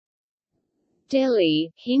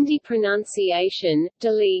Delhi, Hindi pronunciation,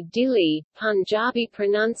 Delhi Dilli, Punjabi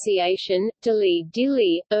pronunciation, Delhi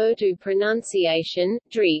Dilli, Urdu pronunciation,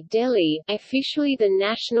 Dri Delhi, officially the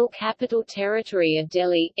National Capital Territory of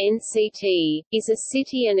Delhi, NCT, is a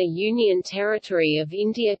city and a union territory of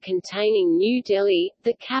India containing New Delhi,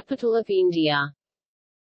 the capital of India.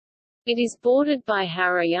 It is bordered by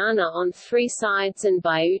Haryana on three sides and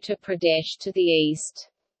by Uttar Pradesh to the east.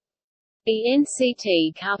 The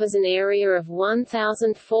NCT covers an area of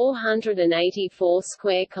 1,484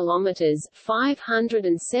 square kilometers,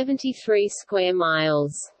 573 square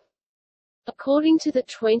miles. According to the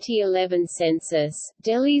 2011 census,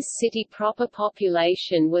 Delhi's city proper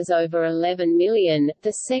population was over 11 million,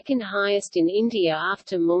 the second highest in India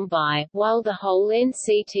after Mumbai, while the whole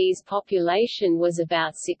NCT's population was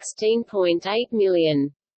about 16.8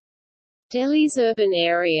 million. Delhi's urban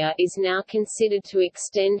area is now considered to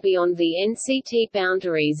extend beyond the NCT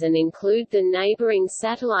boundaries and include the neighbouring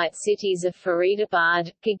satellite cities of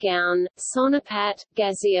Faridabad, Gurgaon, Sonipat,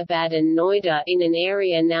 Ghaziabad and Noida in an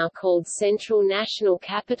area now called Central National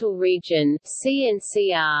Capital Region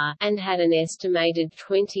 (CNCR), and had an estimated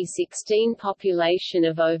 2016 population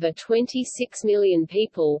of over 26 million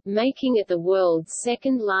people, making it the world's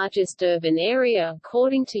second largest urban area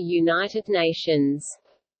according to United Nations.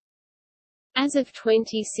 As of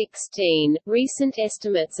 2016, recent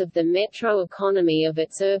estimates of the metro economy of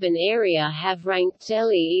its urban area have ranked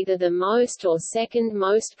Delhi either the most or second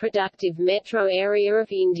most productive metro area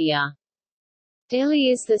of India. Delhi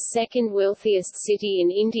is the second wealthiest city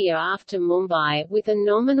in India after Mumbai, with a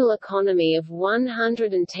nominal economy of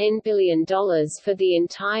 $110 billion for the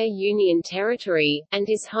entire Union Territory, and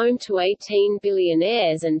is home to 18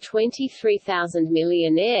 billionaires and 23,000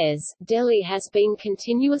 millionaires. Delhi has been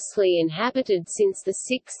continuously inhabited since the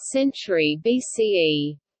 6th century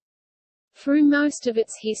BCE. Through most of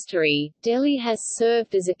its history, Delhi has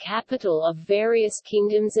served as a capital of various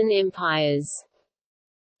kingdoms and empires.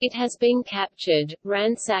 It has been captured,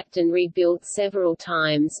 ransacked and rebuilt several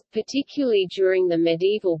times, particularly during the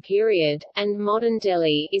medieval period, and modern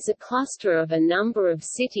Delhi is a cluster of a number of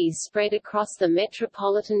cities spread across the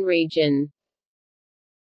metropolitan region.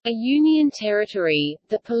 A union territory,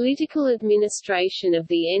 the political administration of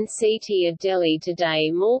the NCT of Delhi today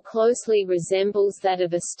more closely resembles that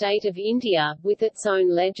of a state of India, with its own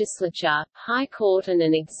legislature, high court and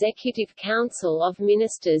an executive council of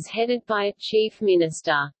ministers headed by a chief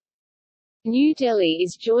minister. New Delhi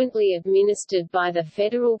is jointly administered by the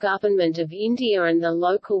federal government of India and the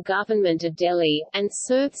local government of Delhi, and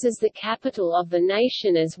serves as the capital of the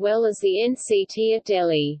nation as well as the NCT of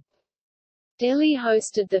Delhi. Delhi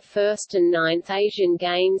hosted the 1st and 9th Asian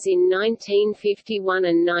Games in 1951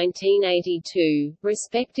 and 1982,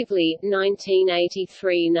 respectively,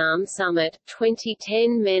 1983 NAM Summit,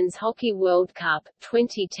 2010 Men's Hockey World Cup,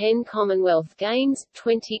 2010 Commonwealth Games,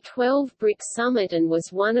 2012 BRICS Summit and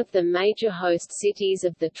was one of the major host cities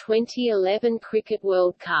of the 2011 Cricket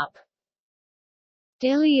World Cup.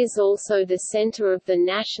 Delhi is also the centre of the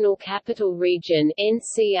National Capital Region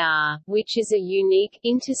 (NCR), which is a unique,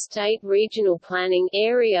 interstate regional planning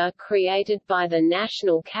area created by the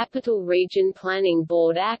National Capital Region Planning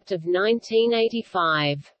Board Act of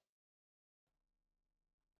 1985.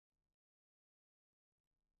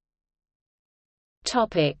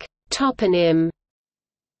 Toponym.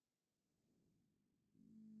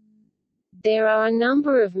 There are a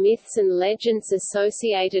number of myths and legends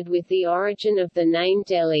associated with the origin of the name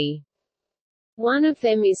Delhi. One of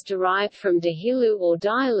them is derived from Dahilu or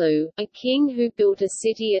Dailu, a king who built a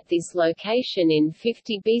city at this location in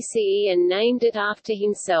 50 BCE and named it after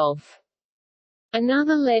himself.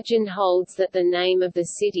 Another legend holds that the name of the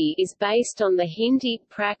city is based on the Hindi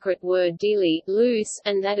Prakrit word Dili, loose,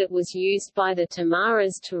 and that it was used by the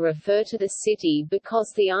Tamaras to refer to the city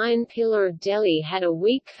because the iron pillar of Delhi had a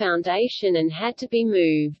weak foundation and had to be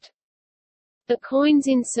moved. The coins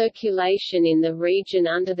in circulation in the region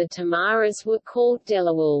under the Tamaras were called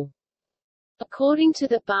Delawal. According to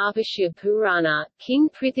the Bhavashya Purana, King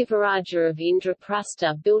Prithivaraja of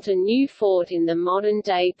Indraprastha built a new fort in the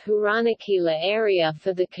modern-day Puranikila area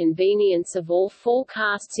for the convenience of all four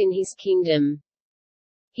castes in his kingdom.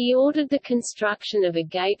 He ordered the construction of a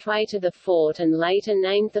gateway to the fort and later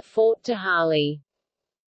named the fort Dihali.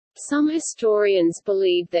 Some historians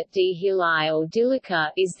believe that Dihili or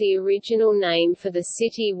Dilika is the original name for the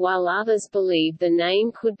city while others believe the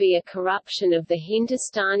name could be a corruption of the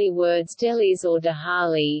Hindustani words Delis or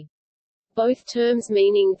Dihali, both terms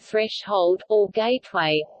meaning threshold, or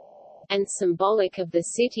gateway, and symbolic of the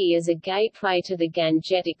city as a gateway to the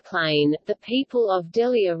Gangetic Plain. The people of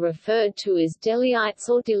Delhi are referred to as Delhiites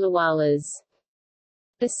or Dilliwalas.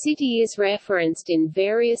 The city is referenced in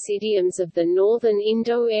various idioms of the northern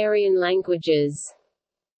Indo-Aryan languages.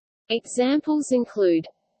 Examples include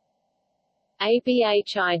Abhi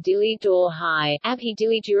Dili Dor Hai, Abhi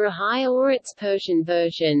Dili Dura Hai, or its Persian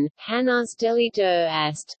version, Hanaz Deli Dur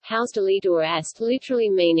Ast, House Deli Dur Ast,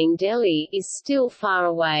 literally meaning Delhi is still far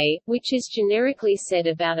away, which is generically said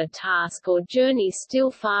about a task or journey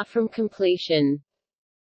still far from completion.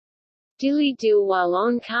 Dili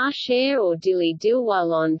Dilwalon Ka Share or Dili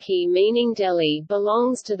Dilwalon Ki, meaning Delhi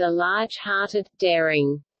belongs to the large-hearted,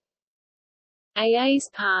 daring.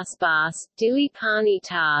 Aas Pas Bas, Dili Pani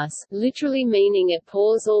Tas, literally meaning it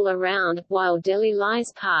pours all around, while Delhi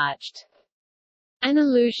lies parched. An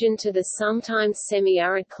allusion to the sometimes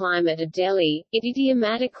semi-arid climate of Delhi, it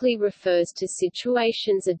idiomatically refers to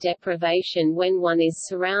situations of deprivation when one is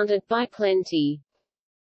surrounded by plenty.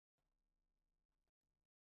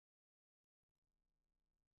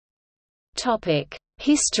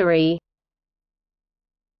 History.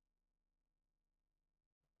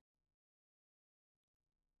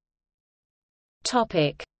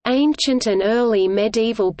 Ancient and early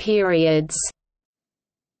medieval periods.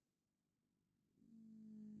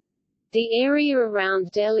 The area around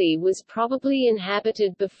Delhi was probably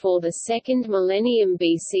inhabited before the 2nd millennium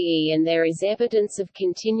BCE, and there is evidence of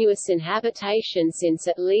continuous inhabitation since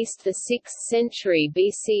at least the 6th century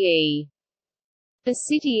BCE. The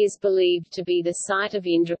city is believed to be the site of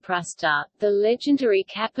Indraprastha, the legendary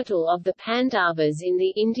capital of the Pandavas in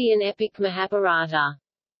the Indian epic Mahabharata.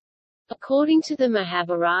 According to the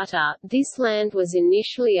Mahabharata, this land was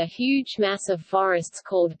initially a huge mass of forests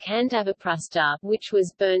called Kandavaprastha, which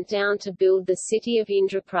was burnt down to build the city of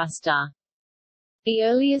Indraprastha. The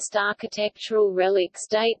earliest architectural relics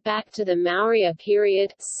date back to the Maurya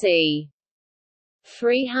period, c.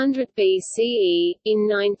 300 BCE. In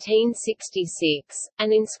 1966,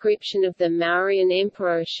 an inscription of the Mauryan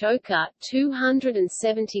Emperor Ashoka,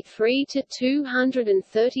 273 to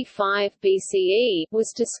 235 BCE,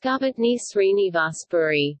 was discovered near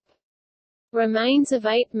Srinivasapuri. Remains of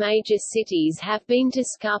 8 major cities have been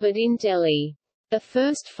discovered in Delhi. The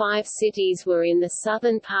first 5 cities were in the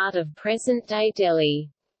southern part of present-day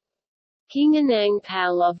Delhi. King Anang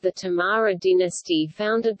Pal of the Tomara dynasty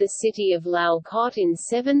founded the city of Lal Kot in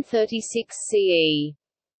 736 CE.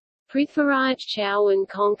 Prithviraj Chauhan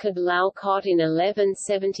conquered Lal Kot in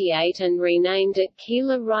 1178 and renamed it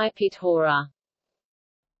Kila Rai Pithora.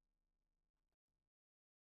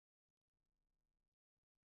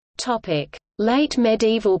 Late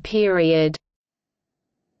medieval period.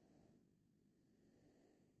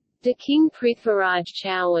 The king Prithviraj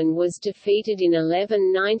Chauhan was defeated in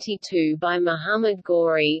 1192 by Muhammad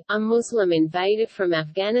Ghori, a Muslim invader from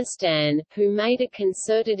Afghanistan, who made a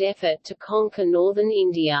concerted effort to conquer northern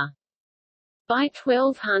India. By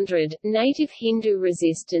 1200, native Hindu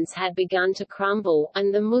resistance had begun to crumble,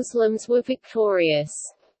 and the Muslims were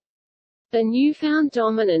victorious. The newfound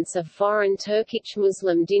dominance of foreign Turkic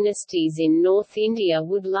Muslim dynasties in North India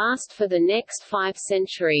would last for the next 5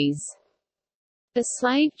 centuries. The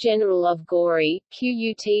slave general of Ghori,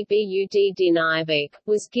 Qutbud Din Aibak,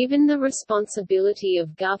 was given the responsibility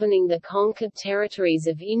of governing the conquered territories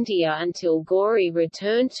of India until Ghori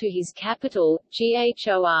returned to his capital,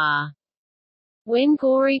 Ghor. When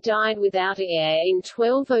Ghori died without heir in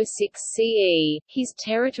 1206 CE, his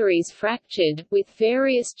territories fractured, with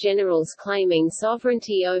various generals claiming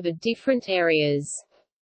sovereignty over different areas.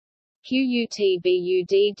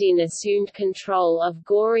 Qutbud Din assumed control of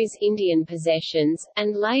Ghori's Indian possessions,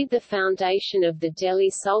 and laid the foundation of the Delhi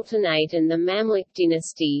Sultanate and the Mamluk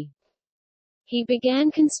dynasty. He began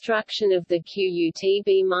construction of the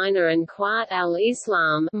Qutb Minar and Quwat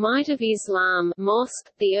al-Islam Might of Islam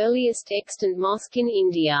mosque, the earliest extant mosque in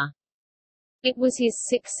India. It was his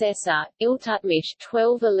successor, Iltutmish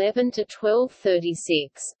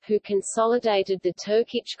 (1211–1236), who consolidated the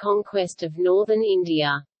Turkic conquest of northern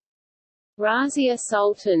India. Razia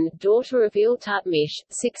Sultan, daughter of Iltutmish,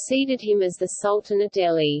 succeeded him as the Sultan of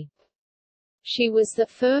Delhi. She was the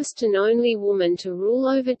first and only woman to rule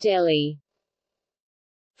over Delhi.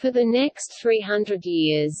 For the next 300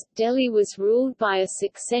 years, Delhi was ruled by a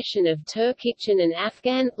succession of Turkic and an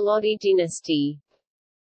Afghan, Lodi dynasty.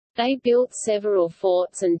 They built several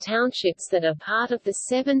forts and townships that are part of the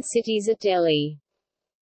 7 cities of Delhi.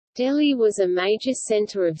 Delhi was a major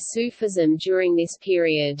center of Sufism during this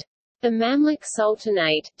period. The Mamluk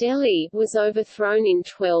Sultanate, Delhi, was overthrown in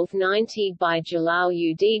 1290 by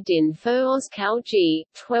Jalal-ud-Din Firuz Khalji,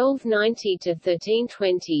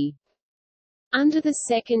 1290–1320. Under the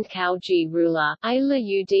second Khalji ruler,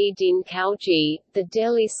 Ala-ud-Din Khalji, the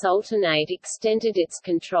Delhi Sultanate extended its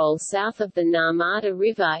control south of the Narmada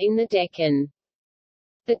River in the Deccan.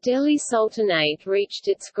 The Delhi Sultanate reached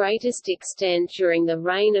its greatest extent during the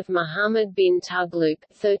reign of Muhammad bin Tughlaq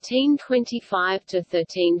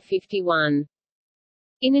 (1325–1351).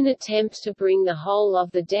 In an attempt to bring the whole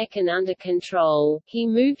of the Deccan under control, he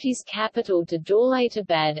moved his capital to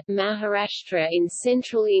Daulatabad, Maharashtra in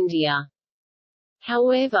central India.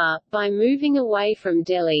 However, by moving away from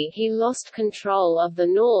Delhi he lost control of the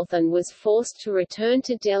north and was forced to return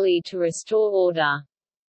to Delhi to restore order.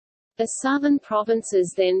 The southern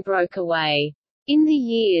provinces then broke away. In the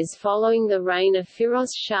years following the reign of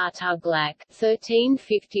Firoz Shah Tughlaq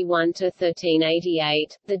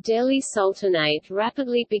 (1351–1388), the Delhi Sultanate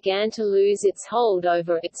rapidly began to lose its hold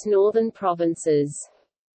over its northern provinces.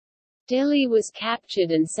 Delhi was captured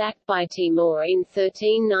and sacked by Timur in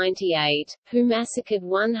 1398, who massacred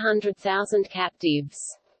 100,000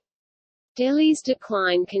 captives. Delhi's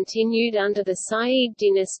decline continued under the Sayyid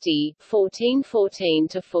dynasty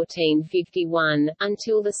 (1414–1451),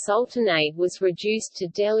 until the Sultanate was reduced to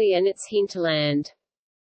Delhi and its hinterland.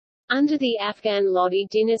 Under the Afghan Lodi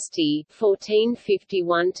dynasty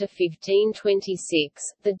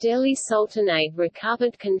 (1451–1526), the Delhi Sultanate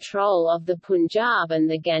recovered control of the Punjab and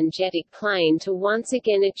the Gangetic Plain to once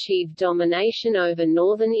again achieve domination over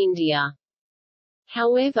northern India.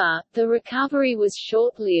 However, the recovery was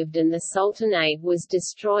short-lived and the Sultanate was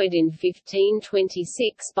destroyed in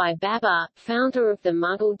 1526 by Babur, founder of the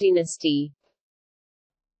Mughal dynasty.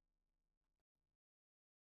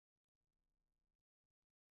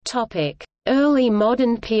 Early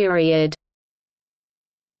modern period.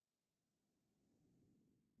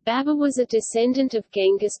 Babur was a descendant of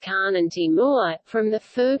Genghis Khan and Timur, from the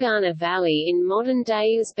Fergana Valley in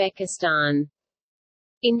modern-day Uzbekistan.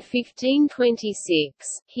 In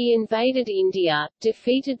 1526, he invaded India,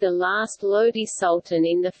 defeated the last Lodi Sultan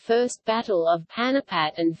in the First Battle of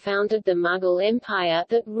Panipat and founded the Mughal Empire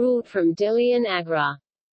that ruled from Delhi and Agra.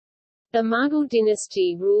 The Mughal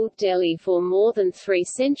dynasty ruled Delhi for more than 3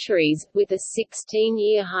 centuries, with a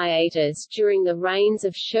 16-year hiatus during the reigns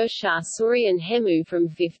of Sher Shah Suri and Hemu from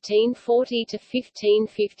 1540 to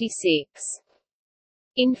 1556.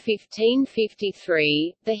 In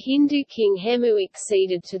 1553, the Hindu king Hemu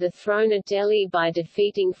acceded to the throne of Delhi by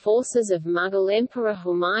defeating forces of Mughal Emperor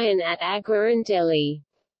Humayun at Agra and Delhi.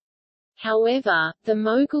 However, the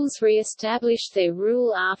Mughals re-established their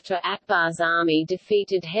rule after Akbar's army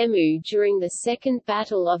defeated Hemu during the Second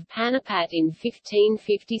Battle of Panipat in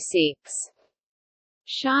 1556.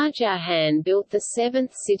 Shah Jahan built the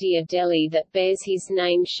 7th city of Delhi that bears his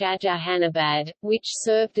name, Shahjahanabad, which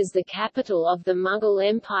served as the capital of the Mughal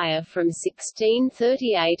Empire from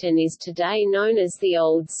 1638 and is today known as the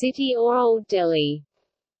Old City or Old Delhi.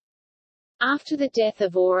 After the death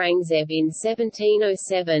of Aurangzeb in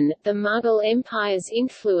 1707, the Mughal Empire's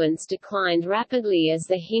influence declined rapidly as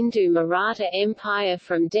the Hindu Maratha Empire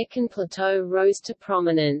from Deccan Plateau rose to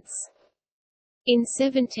prominence. In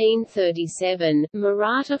 1737,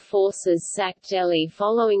 Maratha forces sacked Delhi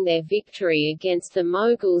following their victory against the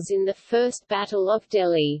Mughals in the First Battle of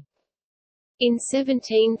Delhi. In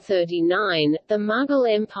 1739, the Mughal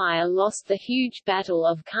Empire lost the huge Battle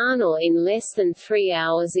of Karnal in less than 3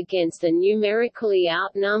 hours against a numerically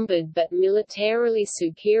outnumbered but militarily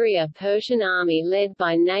superior Persian army led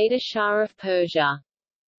by Nader Shah of Persia.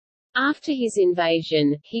 After his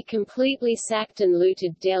invasion, he completely sacked and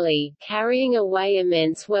looted Delhi, carrying away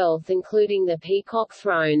immense wealth including the Peacock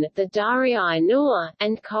Throne, the Dari-i-Noor,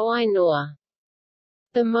 and Koh-i-Noor.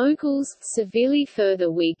 The Mughals, severely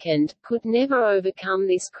further weakened, could never overcome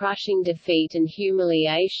this crushing defeat and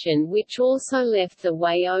humiliation, which also left the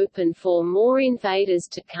way open for more invaders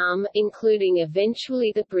to come, including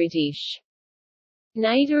eventually the British.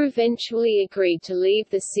 Nader eventually agreed to leave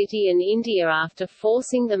the city and India after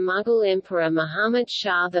forcing the Mughal Emperor Muhammad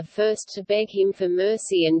Shah I to beg him for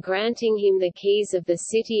mercy and granting him the keys of the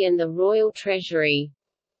city and the royal treasury.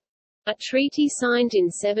 A treaty signed in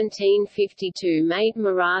 1752 made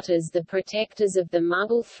Marathas the protectors of the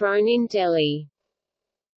Mughal throne in Delhi.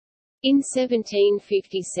 In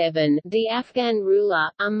 1757, the Afghan ruler,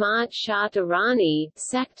 Ahmad Shah Durrani,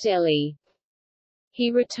 sacked Delhi. He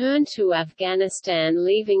returned to Afghanistan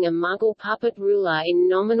leaving a Mughal puppet ruler in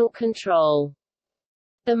nominal control.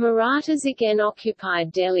 The Marathas again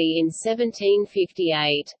occupied Delhi in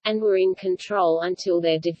 1758, and were in control until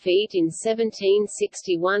their defeat in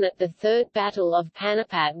 1761 at the Third Battle of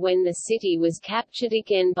Panipat when the city was captured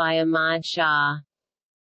again by Ahmad Shah.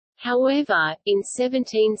 However, in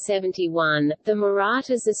 1771, the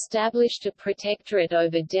Marathas established a protectorate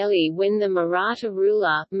over Delhi when the Maratha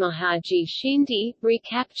ruler, Mahaji Shinde,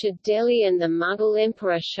 recaptured Delhi and the Mughal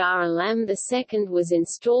Emperor Shah Alam II was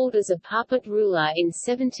installed as a puppet ruler in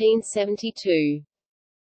 1772.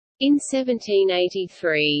 In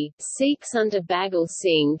 1783, Sikhs under Baghal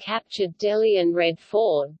Singh captured Delhi and Red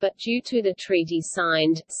Fort, but due to the treaty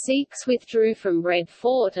signed, Sikhs withdrew from Red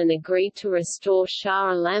Fort and agreed to restore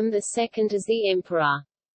Shah Alam II as the emperor.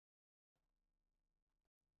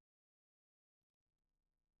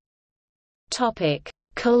 Topic: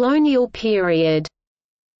 Colonial period.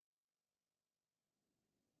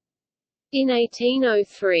 In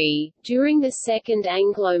 1803, during the Second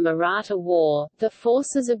Anglo-Maratha War, the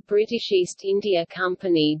forces of British East India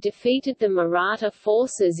Company defeated the Maratha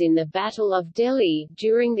forces in the Battle of Delhi.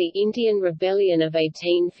 During the Indian Rebellion of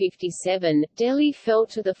 1857, Delhi fell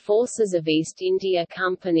to the forces of East India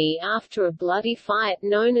Company after a bloody fight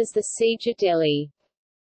known as the Siege of Delhi.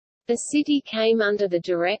 The city came under the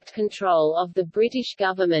direct control of the British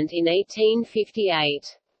government in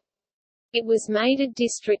 1858. It was made a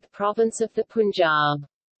district province of the Punjab.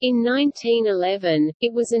 In 1911,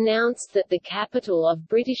 it was announced that the capital of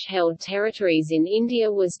British-held territories in India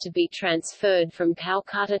was to be transferred from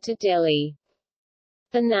Calcutta to Delhi.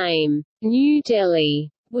 The name, New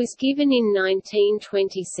Delhi, was given in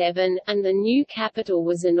 1927, and the new capital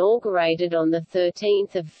was inaugurated on 13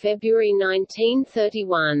 February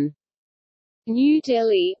 1931. New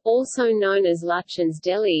Delhi, also known as Lutyens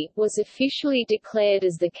Delhi, was officially declared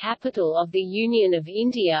as the capital of the Union of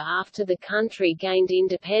India after the country gained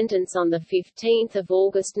independence on 15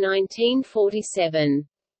 August 1947.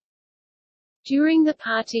 During the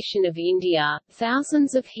partition of India,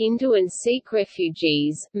 thousands of Hindu and Sikh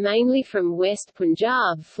refugees, mainly from West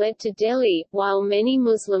Punjab, fled to Delhi, while many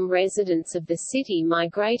Muslim residents of the city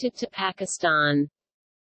migrated to Pakistan.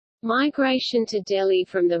 Migration to Delhi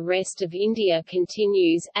from the rest of India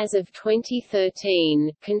continues, as of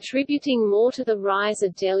 2013, contributing more to the rise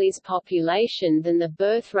of Delhi's population than the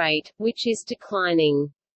birth rate, which is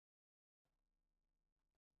declining.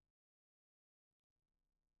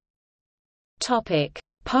 Topic: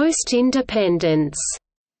 Post-independence.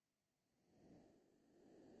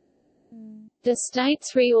 The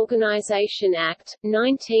States Reorganisation Act,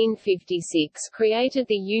 1956 created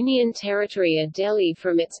the Union Territory of Delhi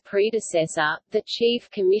from its predecessor, the Chief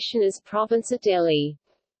Commissioner's Province of Delhi.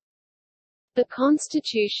 The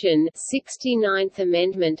Constitution 69th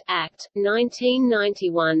Amendment Act,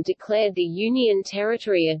 1991 declared the Union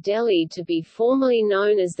Territory of Delhi to be formally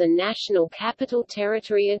known as the National Capital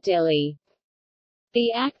Territory of Delhi.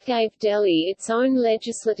 The Act gave Delhi its own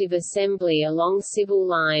legislative assembly along civil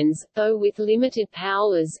lines, though with limited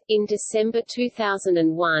powers. In December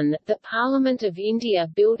 2001, the Parliament of India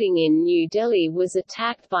building in New Delhi was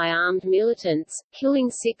attacked by armed militants, killing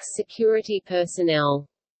 6 security personnel.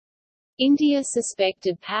 India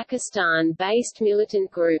suspected Pakistan-based militant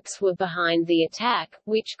groups were behind the attack,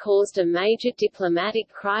 which caused a major diplomatic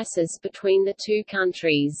crisis between the two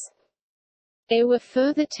countries. There were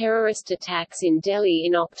further terrorist attacks in Delhi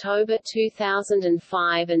in October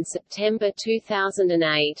 2005 and September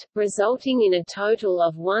 2008, resulting in a total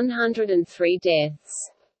of 103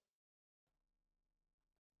 deaths.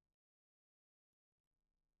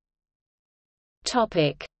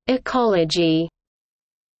 Topic: Ecology.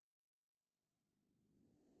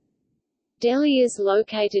 Delhi is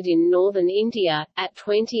located in northern India, at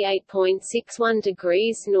 28.61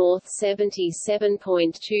 degrees north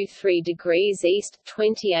 77.23 degrees east,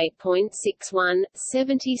 28.61,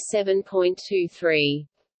 77.23.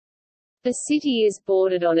 The city is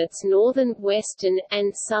bordered on its northern, western,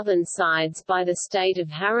 and southern sides by the state of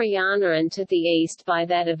Haryana and to the east by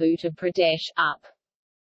that of Uttar Pradesh, up.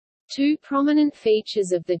 Two prominent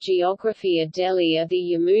features of the geography of Delhi are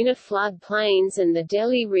the Yamuna flood plains and the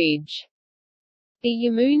Delhi Ridge. The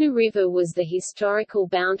Yamuna River was the historical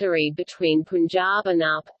boundary between Punjab and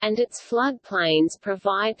Up, and its flood plains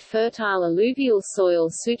provide fertile alluvial soil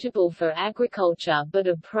suitable for agriculture but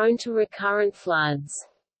are prone to recurrent floods.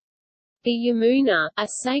 The Yamuna, a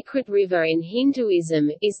sacred river in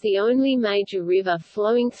Hinduism, is the only major river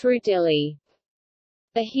flowing through Delhi.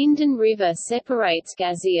 The Hindon River separates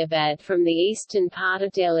Ghaziabad from the eastern part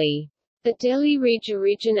of Delhi. The Delhi Ridge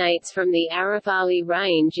originates from the Aravalli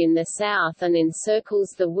Range in the south and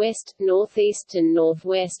encircles the west, northeast and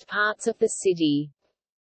northwest parts of the city.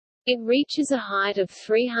 It reaches a height of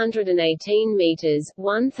 318 meters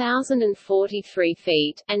 (1,043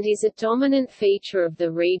 feet) and is a dominant feature of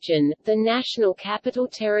the region. The National Capital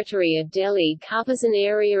Territory of Delhi covers an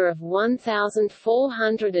area of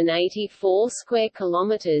 1,484 square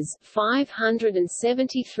kilometers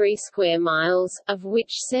 (573 square miles), of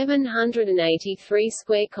which 783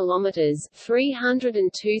 square kilometers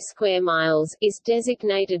 (302 square miles) is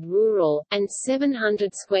designated rural, and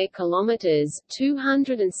 700 square kilometers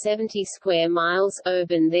 (207 570 square miles,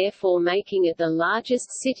 urban, therefore making it the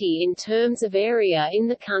largest city in terms of area in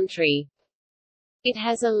the country. It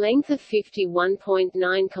has a length of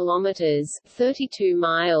 51.9 kilometers (32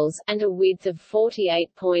 miles) and a width of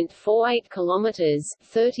 48.48 kilometers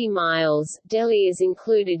 (30 miles). Delhi is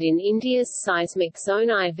included in India's seismic zone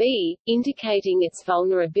IV, indicating its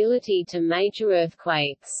vulnerability to major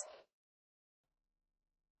earthquakes.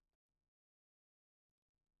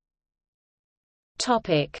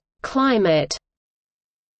 Topic: Climate.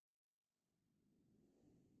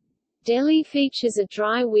 Delhi features a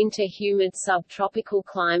dry winter humid subtropical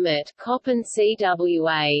climate Köppen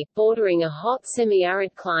CWA, bordering a hot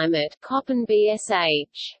semi-arid climate Köppen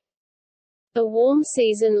BSH. The warm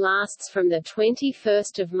season lasts from the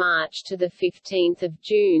 21st of March to the 15th of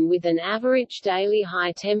June with an average daily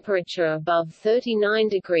high temperature above 39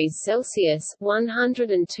 degrees Celsius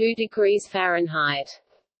 (102 degrees Fahrenheit).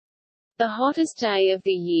 The hottest day of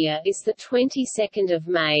the year is the 22nd of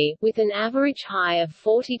May, with an average high of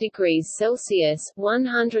 40 degrees Celsius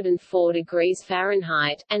 (104 degrees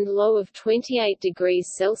Fahrenheit) and low of 28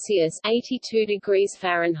 degrees Celsius (82 degrees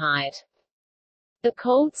Fahrenheit). The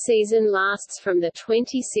cold season lasts from the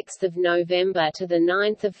 26th of November to the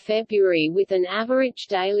 9th of February with an average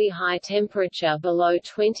daily high temperature below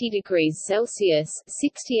 20 degrees Celsius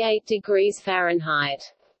 (68 degrees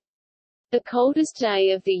Fahrenheit). The coldest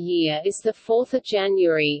day of the year is the 4th of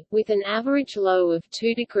January, with an average low of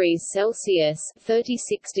 2 degrees Celsius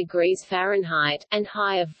 (36 degrees Fahrenheit) and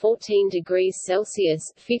high of 14 degrees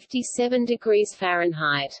Celsius (57 degrees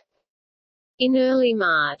Fahrenheit). In early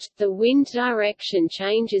March, the wind direction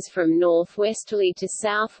changes from northwesterly to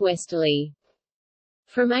southwesterly.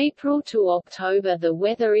 From April to October the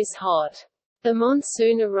weather is hot. The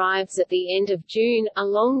monsoon arrives at the end of June,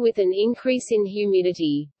 along with an increase in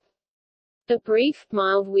humidity. The brief,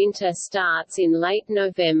 mild winter starts in late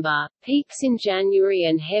November, peaks in January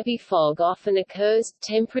and heavy fog often occurs.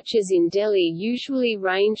 Temperatures in Delhi usually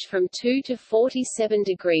range from 2 to 47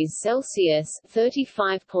 degrees Celsius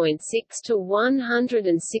 (35.6 to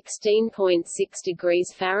 116.6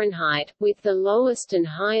 degrees Fahrenheit), with the lowest and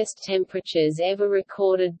highest temperatures ever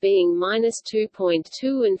recorded being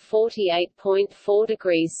 -2.2 and 48.4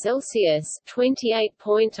 degrees Celsius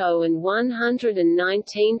 (28.0 and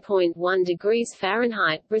 119.1 degrees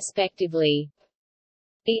Fahrenheit, respectively.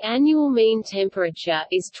 The annual mean temperature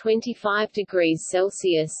is 25 degrees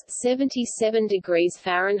Celsius (77 degrees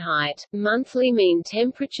Fahrenheit). Monthly mean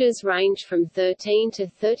temperatures range from 13 to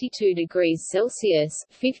 32 degrees Celsius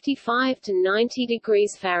 (55 to 90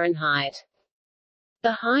 degrees Fahrenheit).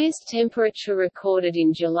 The highest temperature recorded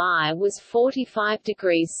in July was 45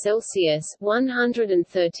 degrees Celsius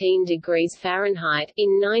 (113 degrees Fahrenheit)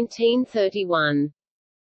 in 1931.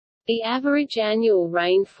 The average annual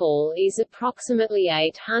rainfall is approximately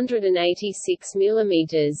 886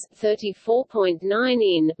 mm (34.9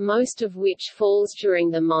 in), most of which falls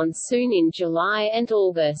during the monsoon in July and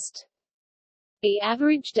August. The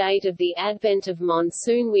average date of the advent of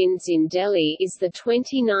monsoon winds in Delhi is the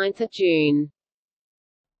 29th of June.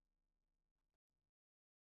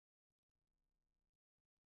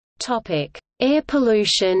 Topic: Air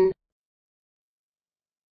pollution.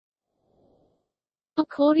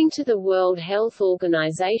 According to the World Health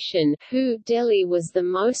Organization (WHO), Delhi was the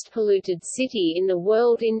most polluted city in the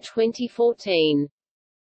world in 2014.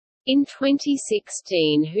 In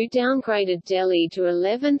 2016, WHO downgraded Delhi to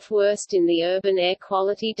 11th worst in the Urban Air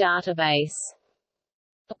Quality Database.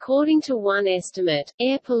 According to one estimate,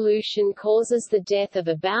 air pollution causes the death of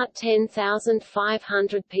about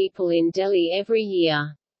 10,500 people in Delhi every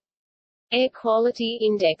year. Air quality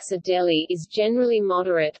index of Delhi is generally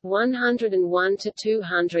moderate 101 to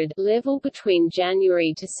 200 level between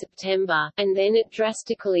January to September, and then it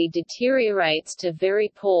drastically deteriorates to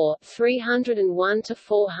very poor 301 to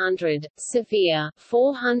 400, severe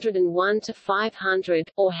 401 to 500,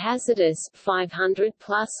 or hazardous 500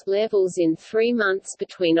 plus levels in 3 months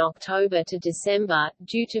between October to December,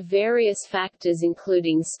 due to various factors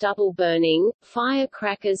including stubble burning,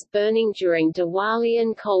 firecrackers burning during Diwali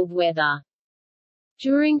and cold weather.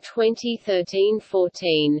 During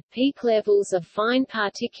 2013-14, peak levels of fine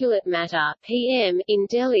particulate matter (PM) in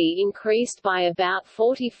Delhi increased by about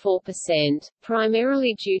 44%,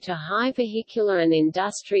 primarily due to high vehicular and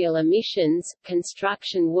industrial emissions,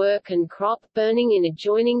 construction work and crop burning in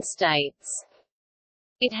adjoining states.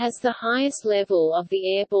 It has the highest level of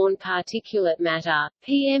the airborne particulate matter,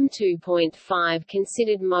 PM2.5,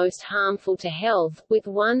 considered most harmful to health, with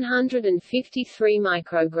 153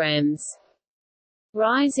 micrograms.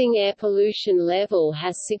 Rising air pollution level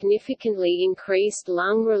has significantly increased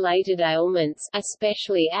lung-related ailments,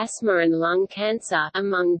 especially asthma and lung cancer,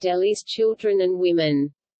 among Delhi's children and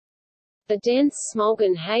women. The dense smog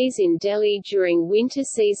and haze in Delhi during winter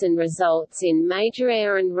season results in major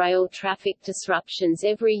air and rail traffic disruptions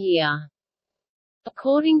every year.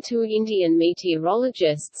 According to Indian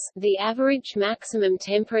meteorologists, the average maximum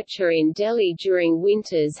temperature in Delhi during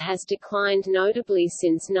winters has declined notably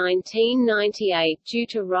since 1998 due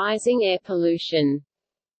to rising air pollution.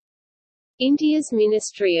 India's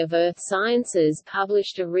Ministry of Earth Sciences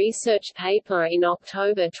published a research paper in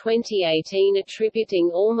October 2018 attributing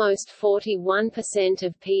almost 41%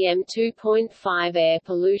 of PM2.5 air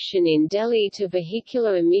pollution in Delhi to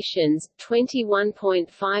vehicular emissions,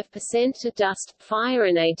 21.5% to dust, fire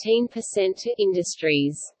and 18% to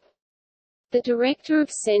industries. The director of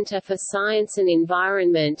Centre for Science and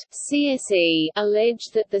Environment, CSE,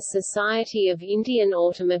 alleged that the Society of Indian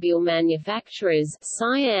Automobile Manufacturers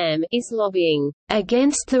 (SIAM) is lobbying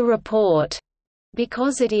against the report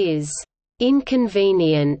because it is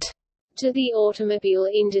inconvenient to the automobile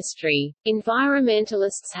industry.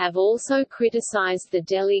 Environmentalists have also criticized the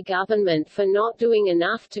Delhi government for not doing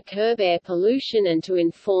enough to curb air pollution and to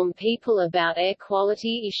inform people about air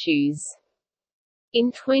quality issues.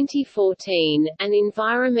 In 2014, an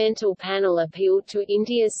environmental panel appealed to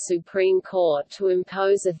India's Supreme Court to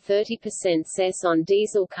impose a 30% cess on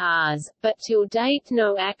diesel cars, but till date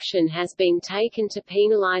no action has been taken to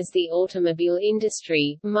penalize the automobile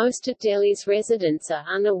industry. Most of Delhi's residents are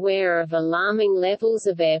unaware of alarming levels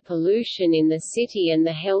of air pollution in the city and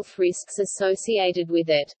the health risks associated with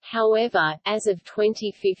it. However, as of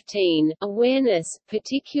 2015, awareness,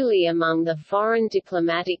 particularly among the foreign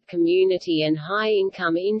diplomatic community and high-income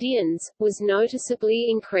Indians, was noticeably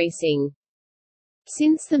increasing.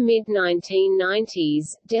 Since the mid-1990s,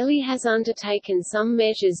 Delhi has undertaken some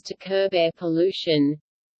measures to curb air pollution.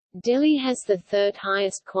 Delhi has the third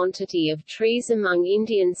highest quantity of trees among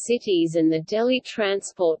Indian cities, and the Delhi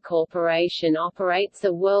Transport Corporation operates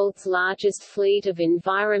the world's largest fleet of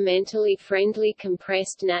environmentally friendly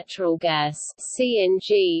compressed natural gas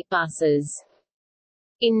 (CNG) buses.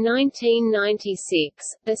 In 1996,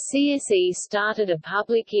 the CSE started a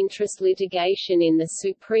public interest litigation in the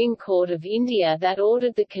Supreme Court of India that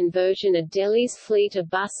ordered the conversion of Delhi's fleet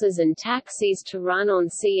of buses and taxis to run on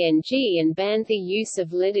CNG and banned the use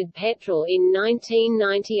of leaded petrol in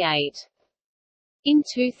 1998. In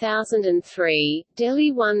 2003,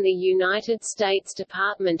 Delhi won the United States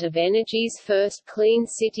Department of Energy's first Clean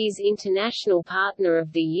Cities International Partner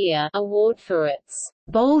of the Year award for its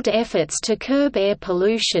bold efforts to curb air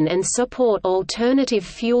pollution and support alternative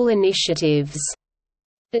fuel initiatives.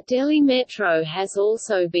 The Delhi Metro has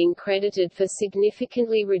also been credited for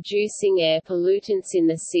significantly reducing air pollutants in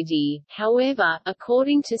the city. However,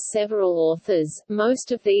 according to several authors,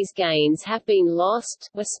 most of these gains have been lost,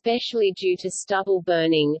 especially due to stubble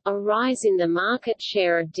burning, a rise in the market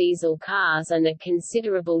share of diesel cars and a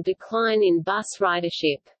considerable decline in bus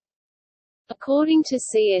ridership. According to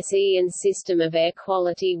CSE and System of Air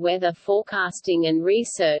Quality Weather Forecasting and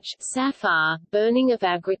Research (SAFAR), burning of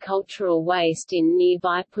agricultural waste in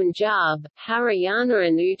nearby Punjab, Haryana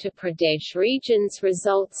and Uttar Pradesh regions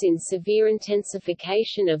results in severe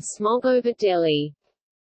intensification of smog over Delhi.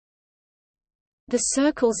 The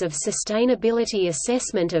Circles of Sustainability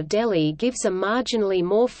assessment of Delhi gives a marginally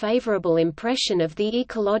more favorable impression of the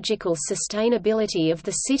ecological sustainability of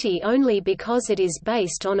the city only because it is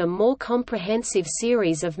based on a more comprehensive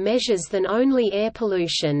series of measures than only air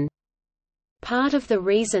pollution. Part of the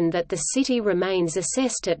reason that the city remains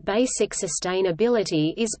assessed at basic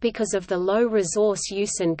sustainability is because of the low resource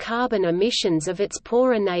use and carbon emissions of its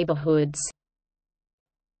poorer neighborhoods.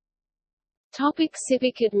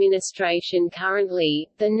 Civic administration. Currently,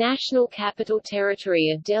 the National Capital Territory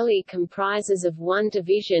of Delhi comprises of 1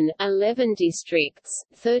 division, 11 districts,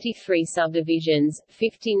 33 subdivisions,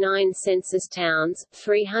 59 census towns,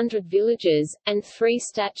 300 villages, and 3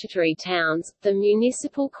 statutory towns. The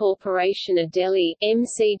Municipal Corporation of Delhi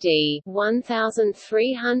 (MCD),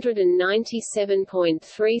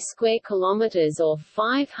 1,397.3 square kilometers or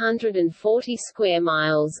 540 square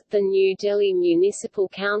miles. The New Delhi Municipal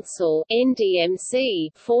Council (NDMC),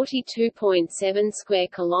 42.7 square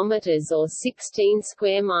kilometers or 16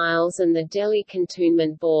 square miles, and the Delhi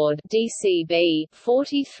Cantonment Board (DCB),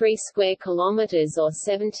 43 square kilometers or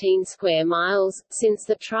 17 square miles. Since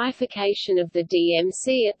the trifurcation of the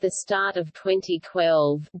DMC at the start of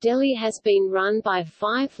 2012, Delhi has been run by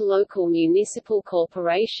 5 local municipal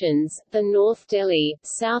corporations: the North Delhi,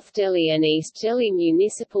 South Delhi and East Delhi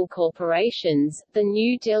Municipal Corporations, the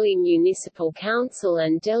New Delhi Municipal Council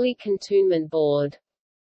and Delhi Cantonment Cantonment Board.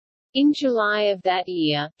 In July of that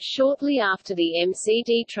year, shortly after the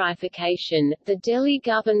MCD trifurcation, the Delhi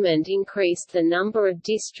government increased the number of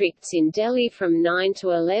districts in Delhi from 9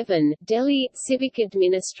 to 11. Delhi Civic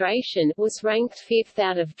Administration was ranked 5th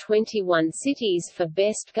out of 21 cities for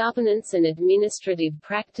best governance and administrative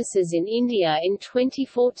practices in India in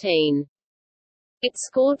 2014. It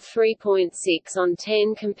scored 3.6 on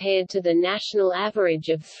 10 compared to the national average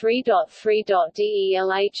of 3.3.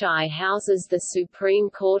 DELHI houses the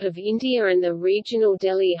Supreme Court of India and the Regional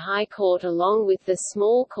Delhi High Court along with the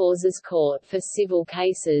Small Causes Court for civil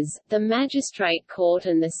cases. The Magistrate Court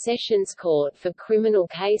and the Sessions Court for criminal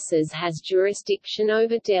cases has jurisdiction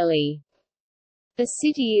over Delhi. The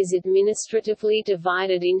city is administratively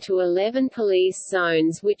divided into 11 police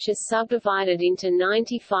zones which are subdivided into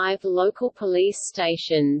 95 local police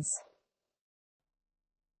stations.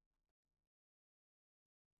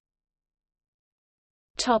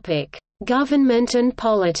 Topic: Government and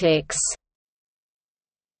politics.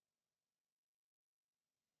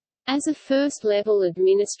 As a first-level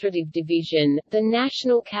administrative division, the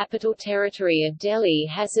National Capital Territory of Delhi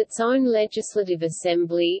has its own Legislative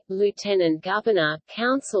Assembly, Lieutenant Governor,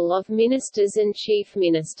 Council of Ministers and Chief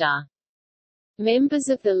Minister. Members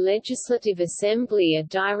of the Legislative Assembly are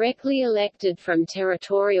directly elected from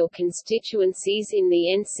territorial constituencies in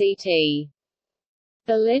the NCT.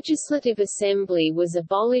 The Legislative Assembly was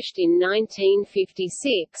abolished in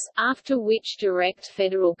 1956, after which direct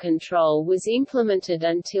federal control was implemented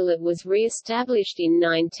until it was re-established in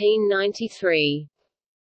 1993.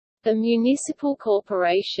 The municipal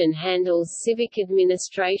corporation handles civic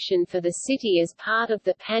administration for the city as part of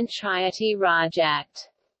the Panchayati Raj Act.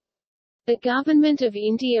 The Government of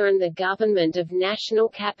India and the Government of National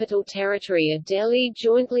Capital Territory of Delhi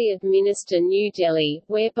jointly administer New Delhi,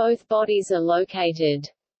 where both bodies are located.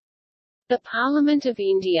 The Parliament of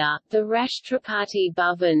India, the Rashtrapati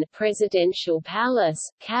Bhavan, Presidential Palace,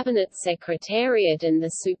 Cabinet Secretariat and the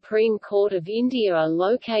Supreme Court of India are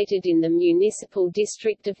located in the municipal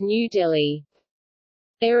district of New Delhi.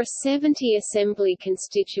 There are 70 assembly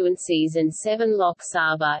constituencies and 7 Lok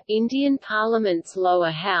Sabha, Indian Parliament's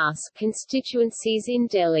lower house, constituencies in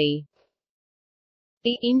Delhi.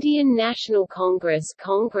 The Indian National Congress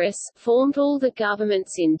formed all the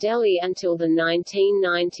governments in Delhi until the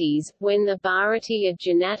 1990s, when the Bharatiya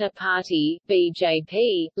Janata Party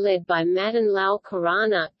 (BJP), led by Madan Lal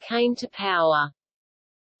Khurana, came to power.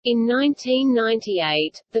 In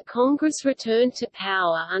 1998, the Congress returned to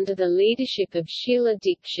power under the leadership of Sheila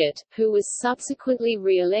Dikshit, who was subsequently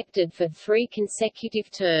re-elected for 3 consecutive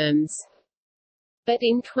terms. But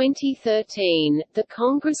in 2013, the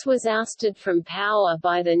Congress was ousted from power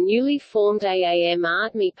by the newly formed Aam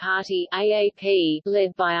Aadmi Party (AAP),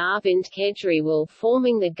 led by Arvind Kejriwal,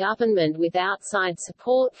 forming the government with outside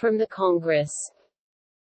support from the Congress.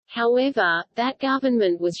 However, that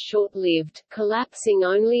government was short-lived, collapsing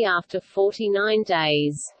only after 49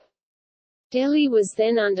 days. Delhi was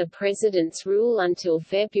then under President's rule until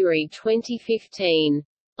February 2015.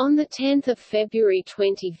 On 10 February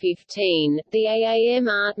 2015, the Aam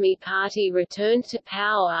Aadmi Party returned to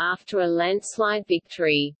power after a landslide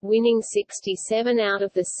victory, winning 67 out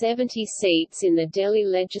of the 70 seats in the Delhi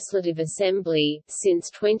Legislative Assembly. Since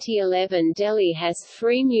 2011, Delhi has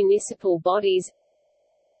 3 municipal bodies: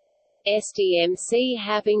 SDMC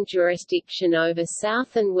having jurisdiction over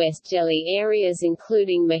South and West Delhi areas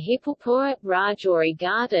including Mahipurpur, Rajouri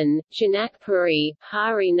Garden, Janakpuri,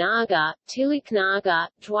 Hari Nagar, Tilak Nagar,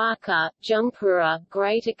 Dwarka, Jungpura,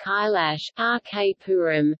 Greater Kailash, RK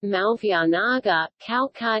Puram, Malviya Nagar,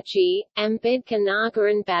 Kalkaji, Ambedkar Nagar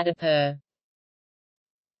and Badapur.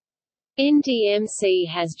 NDMC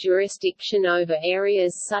has jurisdiction over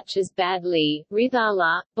areas such as Badli,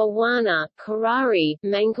 Ridhala, Bawana, Karari,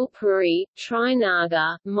 Mangalpuri,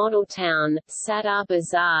 Trinagar, Model Town, Sadar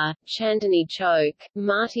Bazar, Chandni Chowk,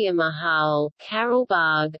 Matia Mahal,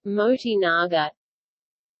 Karolbagh, Moti Nagar.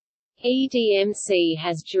 EDMC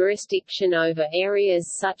has jurisdiction over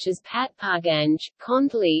areas such as Patparganj,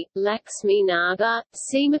 Kondli, Laxmi Nagar,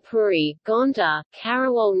 Seemapuri, Gonda,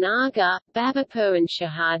 Karawal Nagar, Babapur and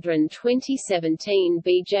Shahadran. 2017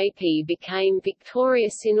 BJP became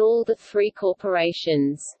victorious in all the 3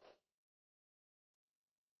 corporations.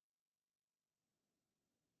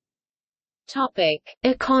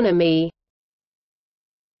 Economy.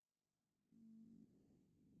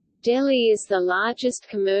 Delhi is the largest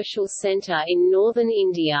commercial centre in northern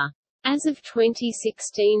India. As of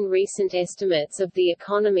 2016, recent estimates of the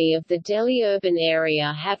economy of the Delhi urban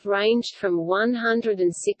area have ranged from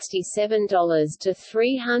 $167 to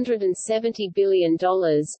 $370 billion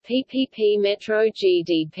PPP metro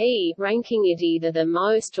GDP, ranking it either the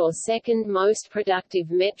most or second most productive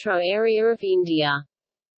metro area of India.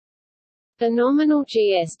 The nominal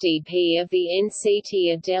GSDP of the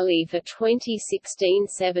NCT of Delhi for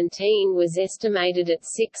 2016-17 was estimated at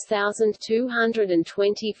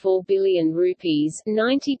 6,224 billion rupees,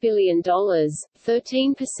 $90 billion,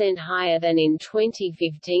 13% higher than in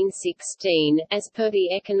 2015-16, as per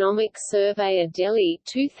the Economic Survey of Delhi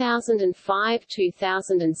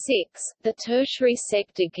 2005-2006. The tertiary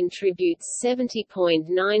sector contributes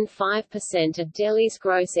 70.95% of Delhi's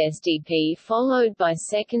gross SDP, followed by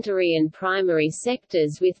secondary and primary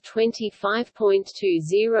sectors with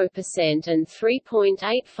 25.20% and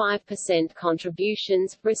 3.85%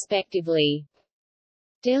 contributions, respectively.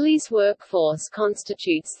 Delhi's workforce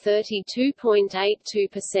constitutes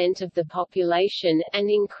 32.82% of the population,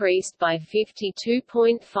 and increased by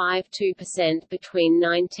 52.52% between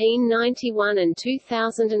 1991 and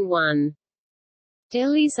 2001.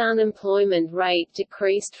 Delhi's unemployment rate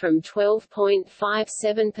decreased from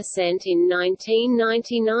 12.57% in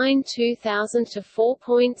 1999-2000 to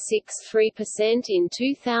 4.63% in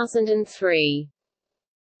 2003.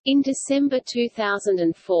 In December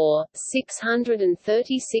 2004,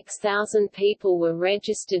 636,000 people were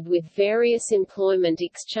registered with various employment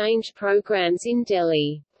exchange programs in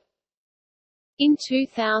Delhi. In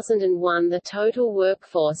 2001, the total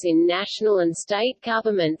workforce in national and state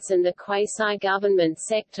governments and the quasi-government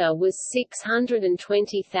sector was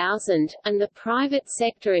 620,000, and the private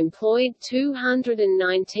sector employed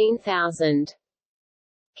 219,000.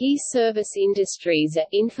 Key service industries are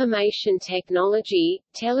information technology,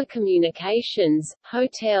 telecommunications,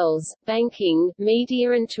 hotels, banking,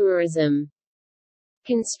 media and tourism.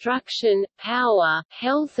 Construction, power,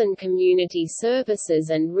 health and community services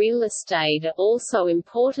and real estate are also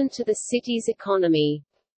important to the city's economy.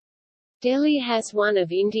 Delhi has one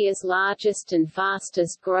of India's largest and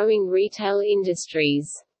fastest-growing retail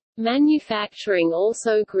industries. Manufacturing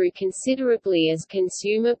also grew considerably as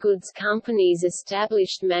consumer goods companies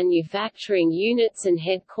established manufacturing units and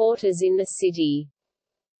headquarters in the city.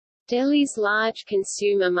 Delhi's large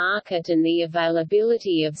consumer market and the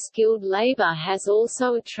availability of skilled labor has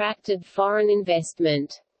also attracted foreign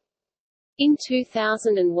investment. In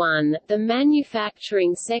 2001, the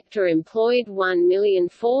manufacturing sector employed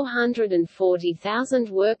 1,440,000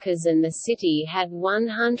 workers and the city had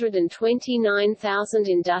 129,000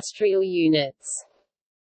 industrial units.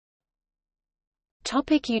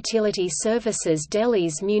 Topic: utility services.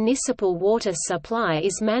 Delhi's municipal water supply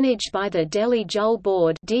is managed by the Delhi Jal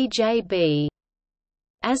Board (DJB).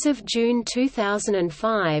 As of June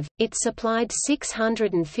 2005, it supplied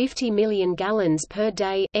 650 million gallons per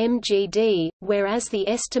day (mgd), whereas the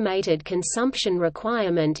estimated consumption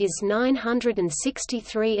requirement is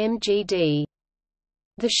 963 mgd.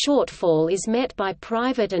 The shortfall is met by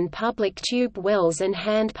private and public tube wells and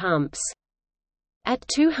hand pumps. At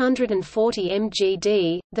 240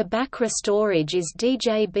 mgd, the Bakra storage is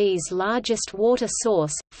DJB's largest water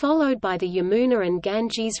source, followed by the Yamuna and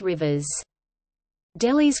Ganges rivers.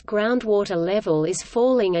 Delhi's groundwater level is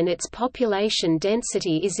falling and its population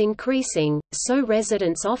density is increasing, so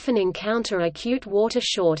residents often encounter acute water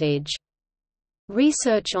shortage.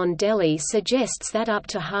 Research on Delhi suggests that up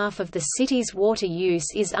to half of the city's water use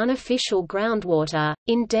is unofficial groundwater.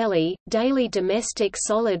 In Delhi, daily domestic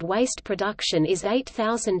solid waste production is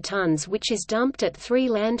 8,000 tons, which is dumped at 3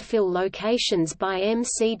 landfill locations by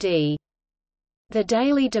MCD. The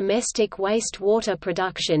daily domestic wastewater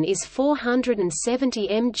production is 470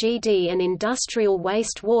 mgd and industrial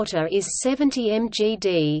wastewater is 70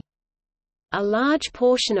 mgd. A large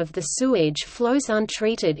portion of the sewage flows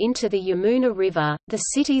untreated into the Yamuna River. The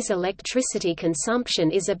city's electricity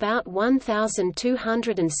consumption is about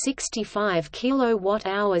 1,265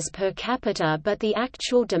 kilowatt-hours per capita, but the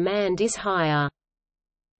actual demand is higher.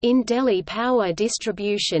 In Delhi, power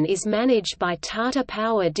distribution is managed by Tata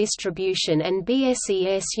Power Distribution and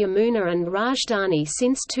BSES Yamuna and Rajdhani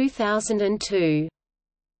since 2002.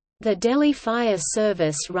 The Delhi Fire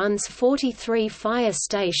Service runs 43 fire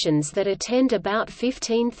stations that attend about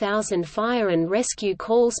 15,000 fire and rescue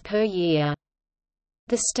calls per year.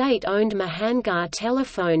 The state-owned Mahangar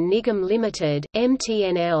Telephone Nigam Limited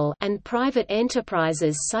 (MTNL) and private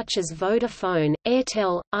enterprises such as Vodafone,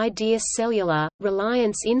 Airtel, Idea Cellular,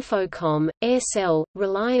 Reliance Infocom, Aircel,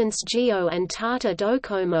 Reliance Jio and Tata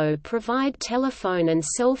Docomo provide telephone and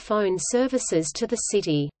cell phone services to the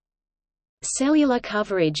city. Cellular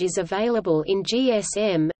coverage is available in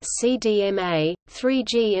GSM, CDMA,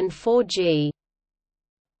 3G and 4G.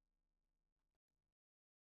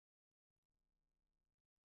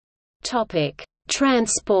 Topic: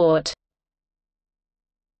 Transport.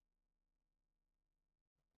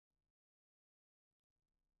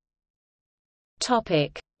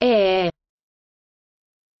 Topic: Air.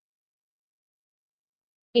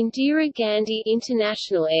 Indira Gandhi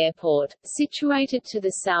International Airport, situated to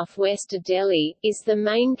the southwest of Delhi, is the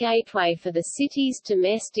main gateway for the city's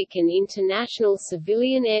domestic and international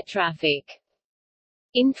civilian air traffic.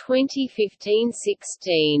 In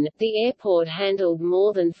 2015-16, the airport handled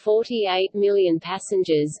more than 48 million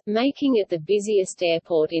passengers, making it the busiest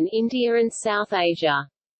airport in India and South Asia.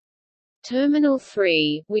 Terminal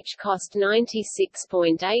 3, which cost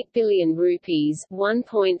 96.8 billion rupees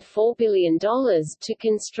 $1.4 billion to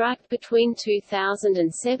construct between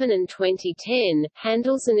 2007 and 2010,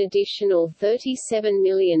 handles an additional 37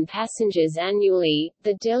 million passengers annually.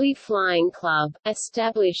 The Delhi Flying Club,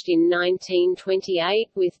 established in 1928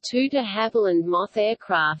 with two de Havilland Moth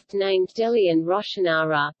aircraft named Delhi and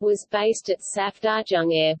Roshanara, was based at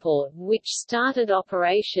Safdarjung Airport, which started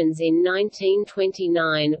operations in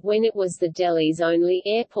 1929, when it was the Delhi's only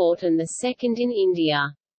airport and the second in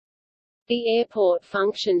India. The airport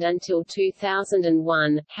functioned until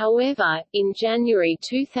 2001, however, in January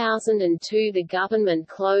 2002 the government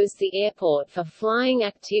closed the airport for flying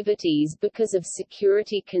activities because of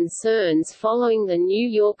security concerns following the New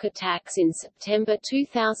York attacks in September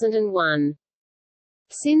 2001.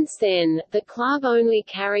 Since then, the club only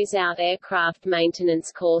carries out aircraft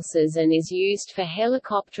maintenance courses and is used for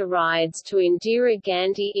helicopter rides to Indira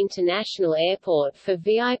Gandhi International Airport for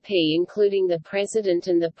VIP including the President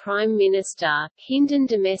and the Prime Minister. Hindon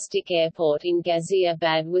Domestic Airport in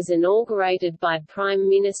Ghaziabad was inaugurated by Prime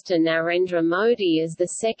Minister Narendra Modi as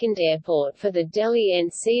the second airport for the Delhi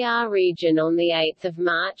NCR region on 8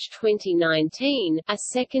 March 2019. A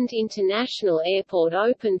second international airport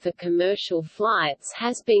open for commercial flights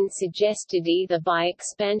has been suggested either by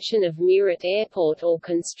expansion of Meerut Airport or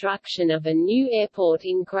construction of a new airport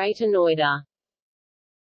in Greater Noida.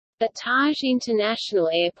 The Taj International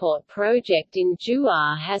Airport project in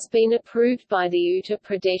Juar has been approved by the Uttar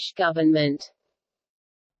Pradesh government.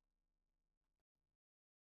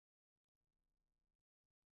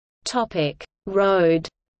 Topic: Road.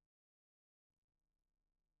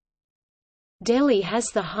 Delhi has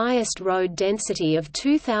the highest road density of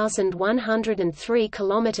 2,103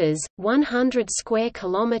 kilometers, 100 square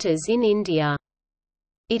kilometers in India.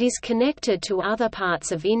 It is connected to other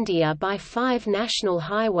parts of India by 5 national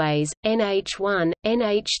highways: NH1,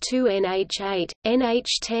 NH2, NH8,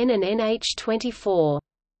 NH10 and NH24.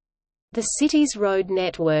 The city's road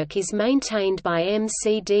network is maintained by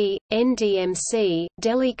MCD, NDMC,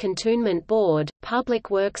 Delhi Cantonment Board, Public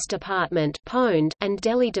Works Department (POND), and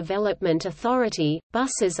Delhi Development Authority.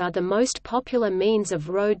 Buses are the most popular means of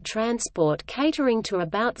road transport, catering to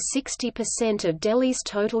about 60% of Delhi's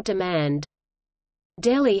total demand.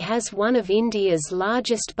 Delhi has one of India's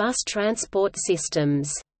largest bus transport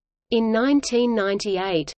systems. In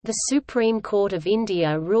 1998, the Supreme Court of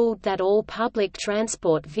India ruled that all public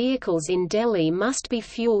transport vehicles in Delhi must be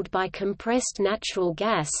fueled by compressed natural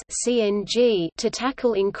gas (CNG) to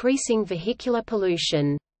tackle increasing vehicular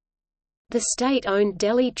pollution. The state-owned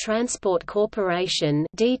Delhi Transport Corporation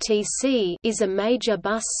 (DTC) is a major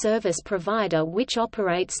bus service provider which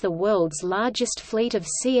operates the world's largest fleet of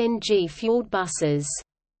CNG-fueled buses.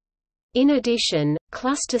 In addition,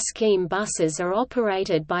 cluster scheme buses are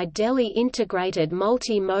operated by Delhi Integrated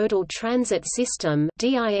Multi-Modal Transit System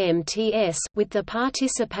 (DIMTS) with the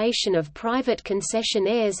participation of private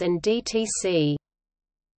concessionaires and DTC.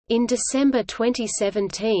 In December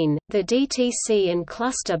 2017, the DTC and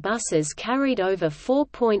cluster buses carried over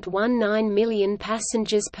 4.19 million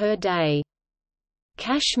passengers per day.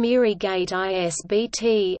 Kashmiri Gate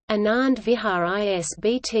ISBT, Anand Vihar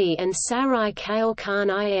ISBT and Sarai Kale Khan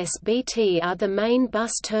ISBT are the main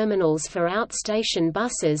bus terminals for outstation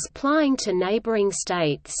buses plying to neighbouring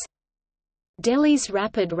states. Delhi's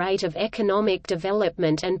rapid rate of economic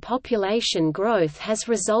development and population growth has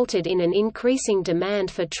resulted in an increasing demand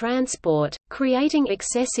for transport, creating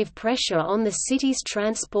excessive pressure on the city's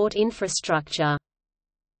transport infrastructure.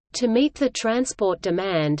 To meet the transport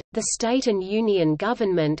demand, the state and union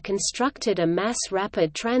government constructed a mass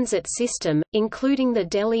rapid transit system, including the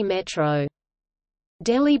Delhi Metro.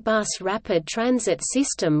 Delhi Bus Rapid Transit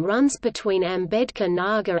System runs between Ambedkar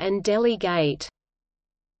Nagar and Delhi Gate.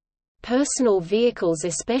 Personal vehicles,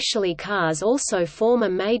 especially cars, also form a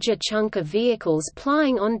major chunk of vehicles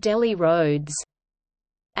plying on Delhi roads.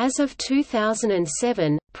 As of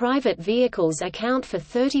 2007, private vehicles account for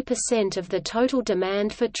 30% of the total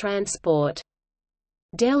demand for transport.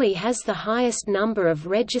 Delhi has the highest number of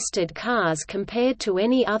registered cars compared to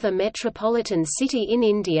any other metropolitan city in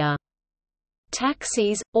India.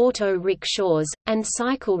 Taxis, auto rickshaws, and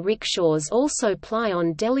cycle rickshaws also ply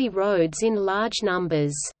on Delhi roads in large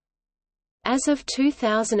numbers. As of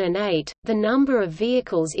 2008, the number of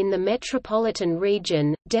vehicles in the metropolitan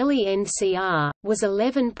region, Delhi NCR, was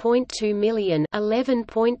 11.2 million.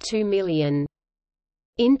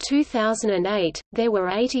 In 2008, there were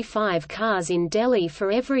 85 cars in Delhi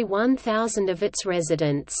for every 1,000 of its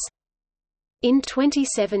residents. In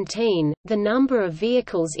 2017, the number of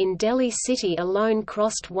vehicles in Delhi city alone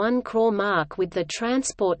crossed 1 crore mark, with the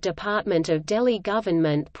Transport Department of Delhi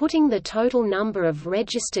government putting the total number of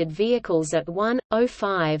registered vehicles at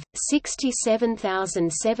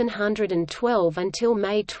 1,067,712 until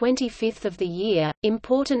May 25 of the year.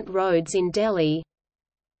 Important roads in Delhi.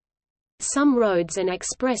 Some roads and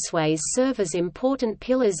expressways serve as important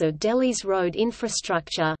pillars of Delhi's road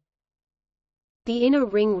infrastructure. The Inner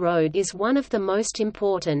Ring Road is one of the most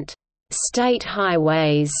important state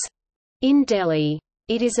highways in Delhi.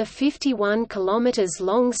 It is a 51 km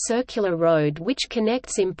long circular road which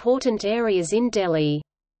connects important areas in Delhi.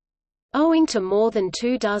 Owing to more than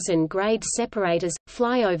 24 grade separators,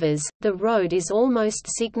 flyovers, the road is almost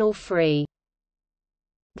signal-free.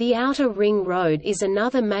 The Outer Ring Road is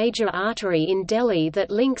another major artery in Delhi that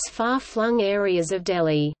links far-flung areas of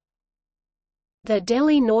Delhi. The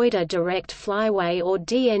Delhi-Noida Direct Flyway or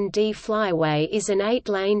DND Flyway is an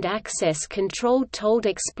 8-laned access-controlled tolled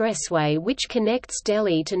expressway which connects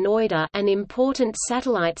Delhi to Noida, an important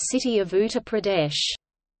satellite city of Uttar Pradesh.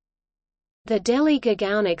 The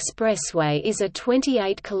Delhi-Gurgaon Expressway is a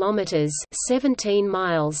 28 km (17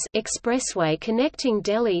 miles) expressway connecting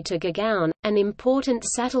Delhi to Gurgaon, an important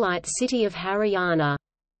satellite city of Haryana.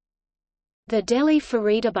 The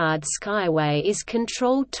Delhi-Faridabad Skyway is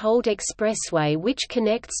controlled tolled expressway which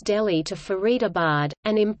connects Delhi to Faridabad,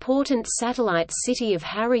 an important satellite city of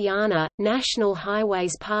Haryana. National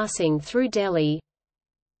highways passing through Delhi.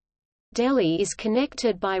 Delhi is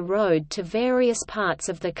connected by road to various parts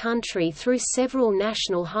of the country through several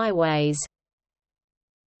national highways.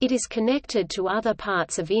 It is connected to other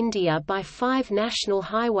parts of India by 5 national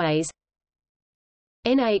highways.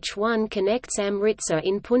 NH1 connects Amritsar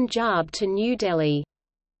in Punjab to New Delhi.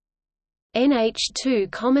 NH2,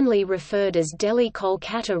 commonly referred as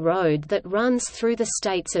Delhi-Kolkata Road, that runs through the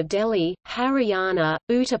states of Delhi, Haryana,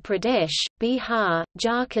 Uttar Pradesh, Bihar,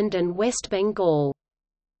 Jharkhand and West Bengal.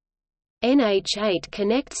 NH8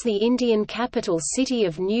 connects the Indian capital city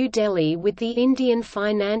of New Delhi with the Indian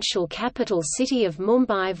financial capital city of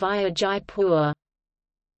Mumbai via Jaipur.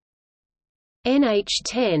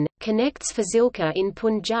 NH10 connects Fazilka in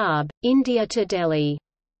Punjab, India to Delhi.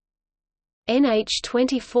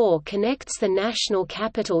 NH24 connects the national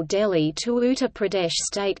capital Delhi to Uttar Pradesh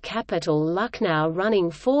state capital Lucknow,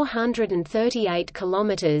 running 438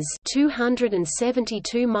 kilometers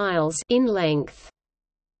 (272 miles) in length.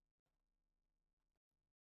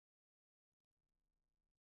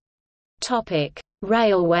 Topic: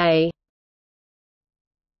 Railway.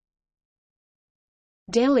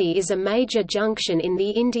 Delhi is a major junction in the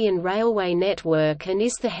Indian Railway network and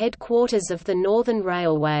is the headquarters of the Northern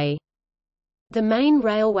Railway. The main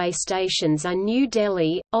railway stations are New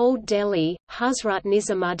Delhi, Old Delhi, Hazrat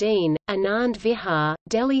Nizamuddin, Anand Vihar,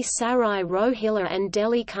 Delhi Sarai Rohilla and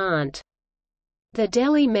Delhi Kant. The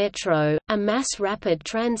Delhi Metro, a mass rapid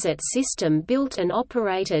transit system built and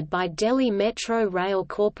operated by Delhi Metro Rail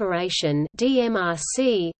Corporation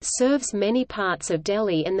 (DMRC), serves many parts of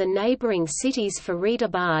Delhi and the neighbouring cities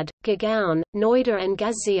Faridabad, Gurgaon, Noida and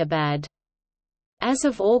Ghaziabad. As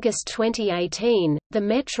of August 2018, the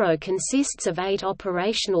metro consists of 8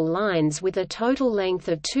 operational lines with a total length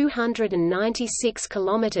of 296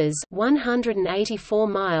 kilometers (184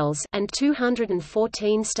 miles) and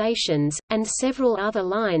 214 stations, and several other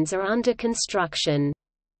lines are under construction.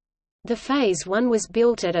 The Phase 1 was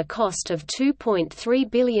built at a cost of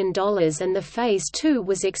 $2.3 billion and the Phase 2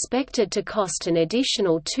 was expected to cost an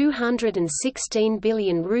additional 216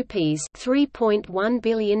 billion rupees $3.1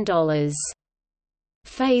 billion.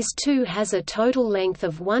 Phase 2 has a total length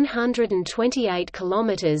of 128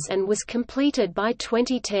 km and was completed by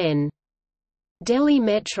 2010. Delhi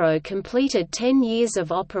Metro completed 10 years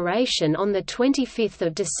of operation on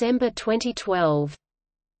 25 December 2012.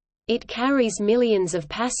 It carries millions of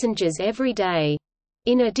passengers every day.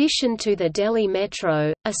 In addition to the Delhi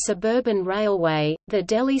Metro, a suburban railway, the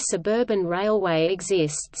Delhi Suburban Railway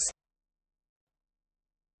exists.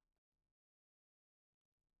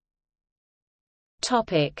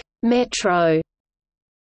 Metro.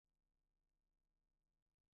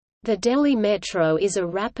 The Delhi Metro is a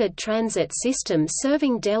rapid transit system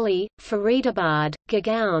serving Delhi, Faridabad,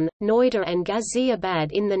 Gurgaon, Noida and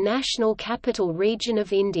Ghaziabad in the National Capital Region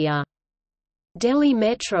of India. Delhi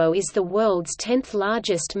Metro is the world's 10th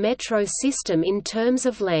largest metro system in terms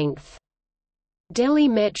of length. Delhi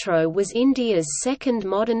Metro was India's second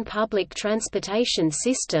modern public transportation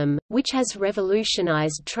system, which has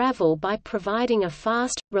revolutionized travel by providing a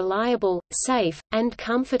fast, reliable, safe, and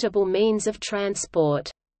comfortable means of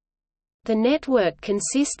transport. The network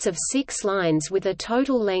consists of 6 lines with a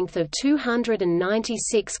total length of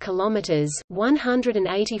 296 kilometers,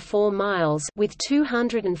 184 miles, with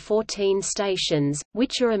 214 stations,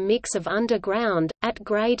 which are a mix of underground,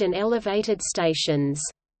 at-grade and elevated stations.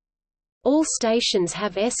 All stations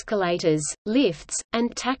have escalators, lifts,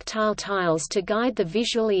 and tactile tiles to guide the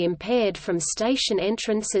visually impaired from station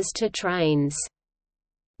entrances to trains.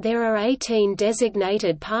 There are 18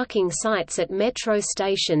 designated parking sites at metro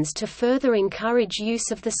stations to further encourage use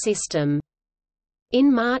of the system.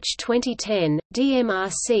 In March 2010,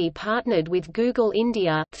 DMRC partnered with Google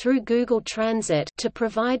India through Google Transit to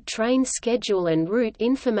provide train schedule and route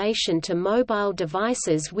information to mobile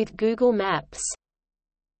devices with Google Maps.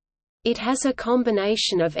 It has a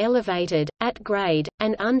combination of elevated, at-grade,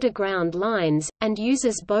 and underground lines, and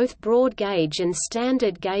uses both broad gauge and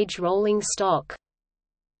standard gauge rolling stock.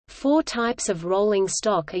 4 types of rolling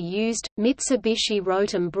stock are used: Mitsubishi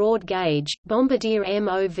Rotem Broad Gauge, Bombardier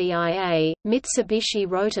MOVIA, Mitsubishi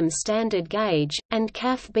Rotem Standard Gauge, and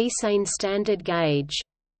CAF Bisane Standard Gauge.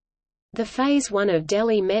 The Phase 1 of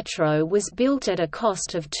Delhi Metro was built at a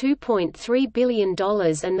cost of $2.3 billion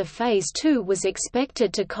and the Phase 2 was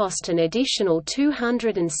expected to cost an additional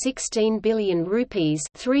 216 billion rupees,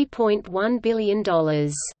 $3.1 billion.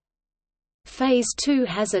 Phase 2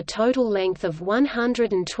 has a total length of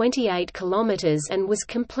 128 kilometers and was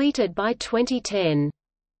completed by 2010.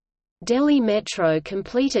 Delhi Metro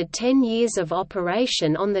completed 10 years of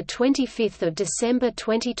operation on 25 December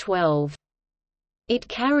 2012. It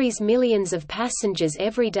carries millions of passengers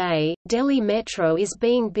every day. Delhi Metro is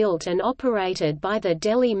being built and operated by the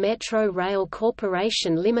Delhi Metro Rail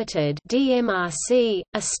Corporation Limited (DMRC),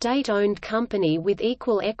 a state-owned company with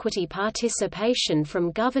equal equity participation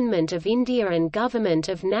from Government of India and Government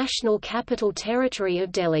of National Capital Territory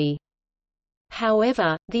of Delhi.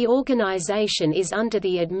 However, the organisation is under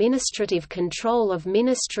the administrative control of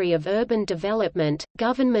Ministry of Urban Development,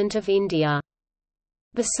 Government of India.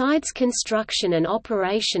 Besides construction and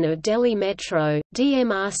operation of Delhi Metro,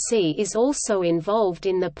 DMRC is also involved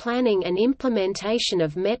in the planning and implementation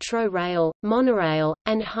of metro rail, monorail,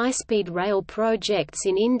 and high-speed rail projects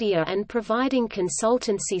in India and providing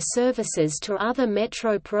consultancy services to other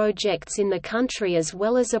metro projects in the country as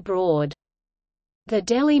well as abroad. The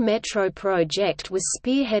Delhi Metro project was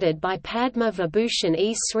spearheaded by Padma Vibhushan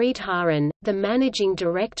E. Sridharan, the managing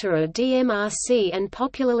director of DMRC and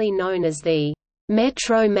popularly known as the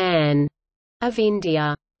Metro Man of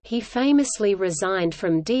India. He famously resigned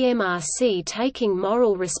from DMRC taking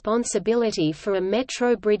moral responsibility for a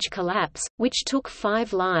metro bridge collapse, which took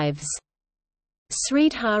 5 lives.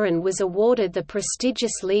 Sridharan was awarded the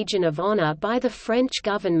prestigious Legion of Honor by the French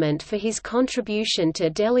government for his contribution to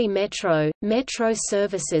Delhi Metro. Metro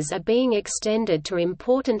services are being extended to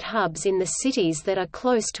important hubs in the cities that are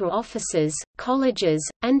close to offices, colleges,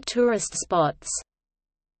 and tourist spots.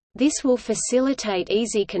 This will facilitate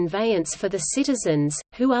easy conveyance for the citizens,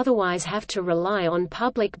 who otherwise have to rely on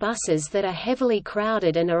public buses that are heavily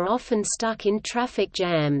crowded and are often stuck in traffic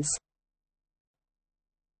jams.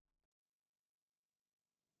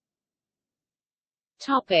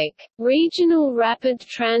 Regional Rapid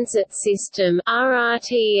Transit System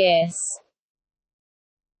 (RRTS).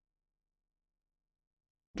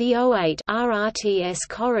 The 08 RRTS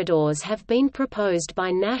corridors have been proposed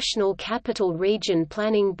by National Capital Region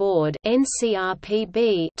Planning Board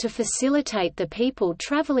 (NCRPB) to facilitate the people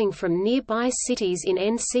travelling from nearby cities in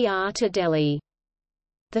NCR to Delhi.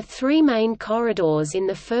 The 3 main corridors in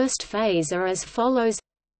the first phase are as follows: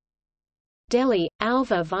 Delhi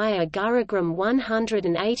Alva via Gurugram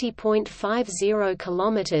 180.50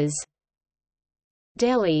 km,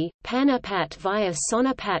 Delhi Panipat via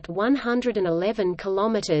Sonipat 111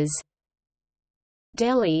 km,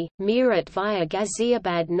 Delhi Meerut via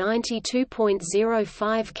Ghaziabad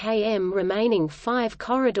 92.05 km. Remaining 5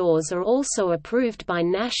 corridors are also approved by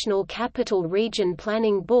National Capital Region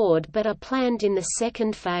Planning Board but are planned in the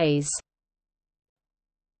second phase.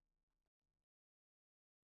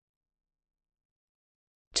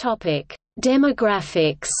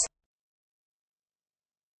 Demographics.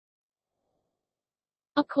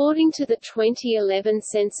 According to the 2011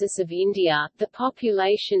 census of India, the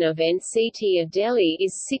population of NCT of Delhi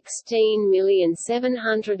is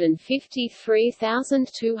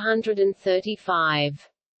 16,753,235.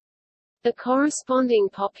 The corresponding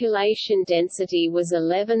population density was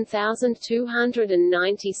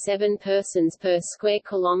 11,297 persons per square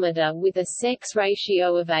kilometre, with a sex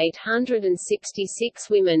ratio of 866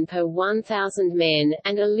 women per 1,000 men,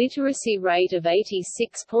 and a literacy rate of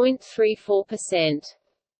 86.34%.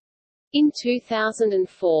 In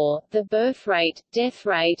 2004, the birth rate, death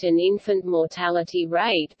rate and infant mortality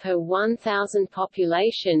rate per 1,000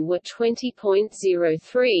 population were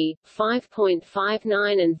 20.03,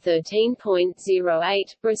 5.59 and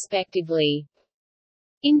 13.08, respectively.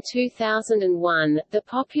 In 2001, the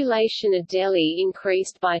population of Delhi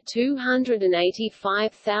increased by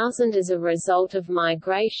 285,000 as a result of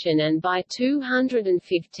migration and by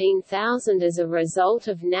 215,000 as a result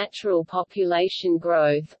of natural population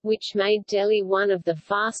growth, which made Delhi one of the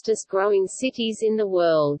fastest-growing cities in the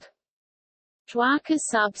world. Dwarka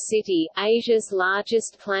sub-city, Asia's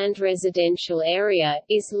largest planned residential area,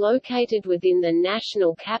 is located within the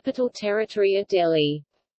National Capital Territory of Delhi.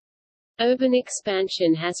 Urban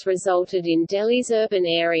expansion has resulted in Delhi's urban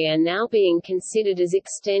area now being considered as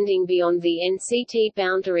extending beyond the NCT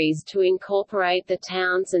boundaries to incorporate the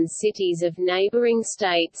towns and cities of neighbouring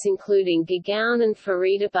states including Gurgaon and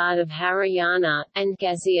Faridabad of Haryana, and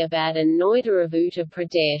Ghaziabad and Noida of Uttar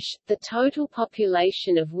Pradesh, the total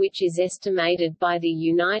population of which is estimated by the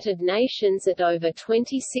United Nations at over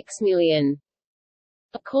 26 million.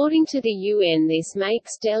 According to the UN, this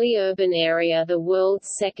makes Delhi urban area the world's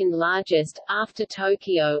second largest, after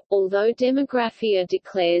Tokyo, although Demographia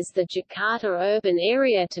declares the Jakarta urban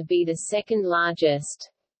area to be the second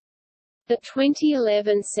largest. The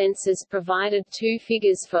 2011 census provided two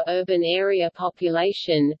figures for urban area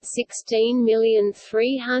population: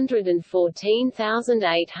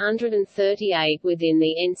 16,314,838 within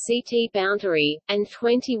the NCT boundary, and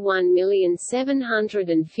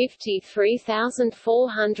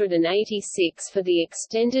 21,753,486 for the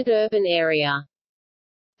extended urban area.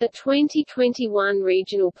 The 2021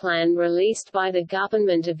 regional plan released by the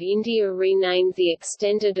Government of India renamed the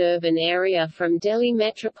Extended Urban Area from Delhi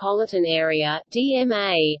Metropolitan Area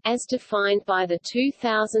 (DMA), as defined by the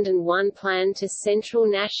 2001 plan, to Central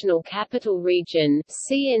National Capital Region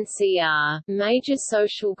 (CNCR). Major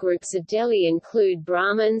social groups of Delhi include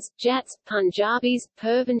Brahmins, Jats, Punjabis,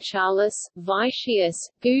 Purvanchalis, Vaishyas,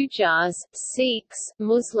 Gujars, Sikhs,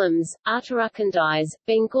 Muslims, Uttarakhandis,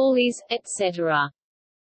 Bengalis, etc.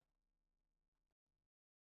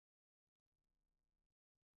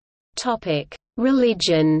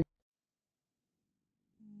 Religion.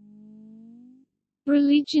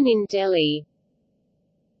 Religion in Delhi.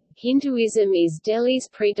 Hinduism is Delhi's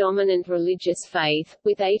predominant religious faith,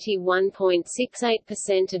 with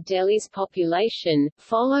 81.68% of Delhi's population,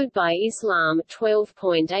 followed by Islam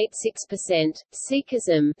 12.86%,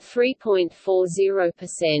 Sikhism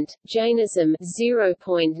 3.40%, Jainism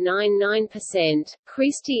 0.99%,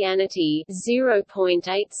 Christianity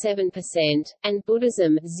 0.87%, and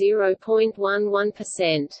Buddhism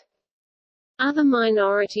 0.11%. Other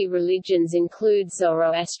minority religions include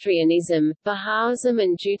Zoroastrianism, Baha'ism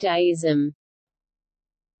and Judaism.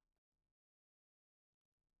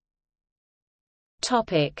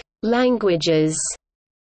 Languages.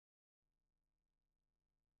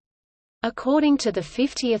 According to the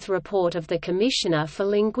 50th report of the Commissioner for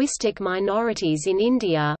Linguistic Minorities in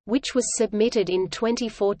India, which was submitted in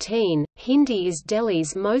 2014, Hindi is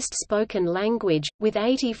Delhi's most spoken language, with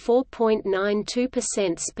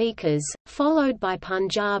 84.92% speakers, followed by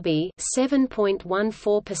Punjabi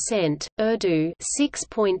 7.14%, Urdu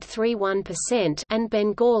 6.31%, and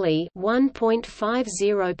Bengali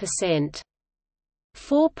 1.50%.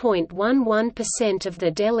 4.11% of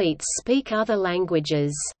the Dalits speak other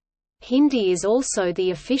languages. Hindi is also the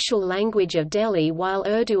official language of Delhi, while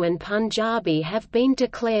Urdu and Punjabi have been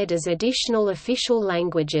declared as additional official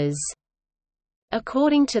languages.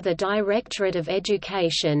 According to the Directorate of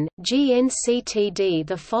Education, GNCTD,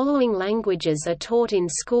 the following languages are taught in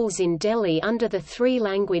schools in Delhi under the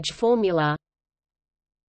three-language formula.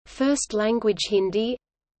 First language Hindi,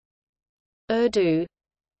 Urdu,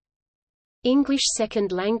 English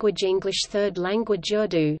second language English third language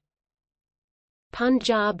Urdu,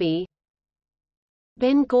 Punjabi,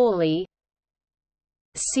 Bengali,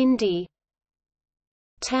 Sindhi,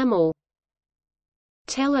 Tamil,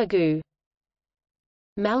 Telugu,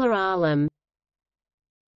 Malayalam,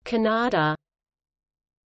 Kannada,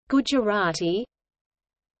 Gujarati,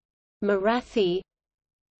 Marathi,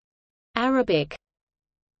 Arabic,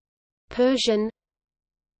 Persian,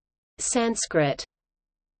 Sanskrit.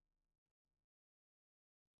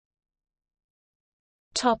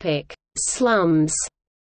 Slums.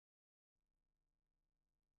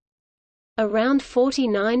 Around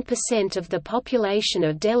 49% of the population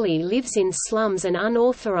of Delhi lives in slums and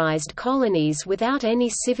unauthorized colonies without any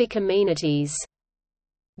civic amenities.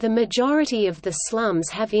 The majority of the slums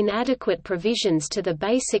have inadequate provisions to the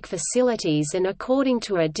basic facilities, and according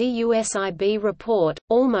to a DUSIB report,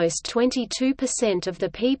 almost 22% of the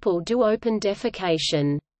people do open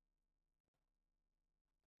defecation.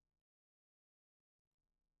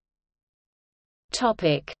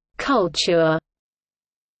 Culture.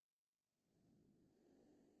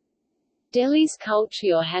 Delhi's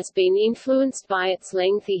culture has been influenced by its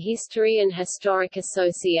lengthy history and historic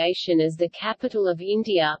association as the capital of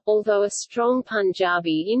India, although a strong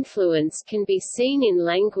Punjabi influence can be seen in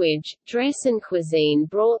language, dress and cuisine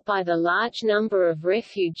brought by the large number of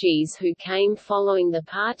refugees who came following the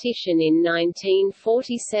partition in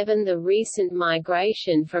 1947. The recent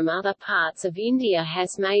migration from other parts of India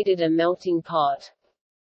has made it a melting pot.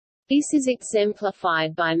 This is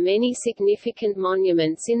exemplified by many significant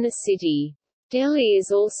monuments in the city. Delhi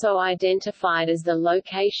is also identified as the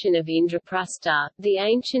location of Indraprastha, the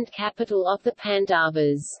ancient capital of the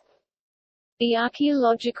Pandavas. The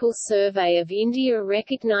Archaeological Survey of India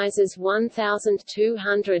recognizes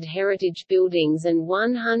 1,200 heritage buildings and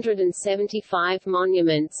 175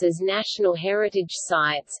 monuments as national heritage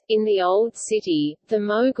sites. In the Old City, the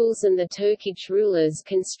Mughals and the Turkish rulers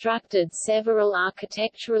constructed several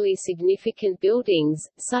architecturally significant buildings,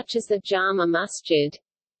 such as the Jama Masjid,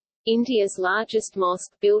 India's largest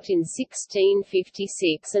mosque built in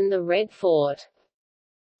 1656, and the Red Fort.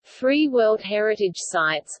 3 World Heritage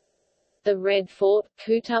Sites, the Red Fort,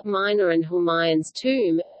 Qutub Minar and Humayun's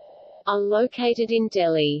tomb, are located in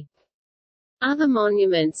Delhi. Other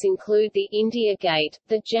monuments include the India Gate,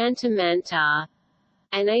 the Jantar Mantar,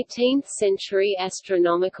 an 18th-century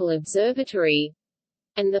astronomical observatory,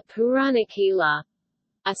 and the Purana Kila,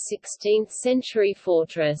 a 16th-century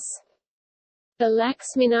fortress. The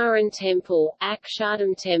Laxminaran Temple,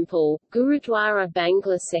 Akshardham Temple, Gurudwara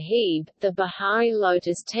Bangla Sahib, the Bahari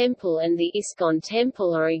Lotus Temple and the ISKCON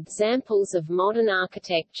Temple are examples of modern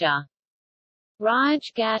architecture.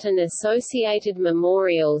 Raj Ghat and associated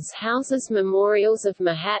memorials houses memorials of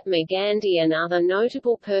Mahatma Gandhi and other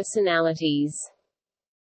notable personalities.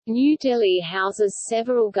 New Delhi houses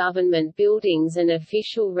several government buildings and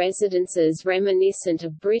official residences reminiscent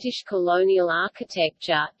of British colonial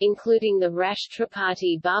architecture, including the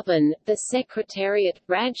Rashtrapati Bhavan, the Secretariat,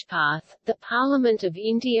 Rajpath, the Parliament of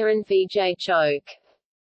India and Vijay Chowk.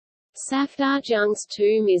 Safdarjung's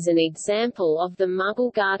tomb is an example of the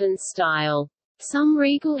Mughal garden style. Some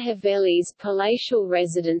regal Havelis, palatial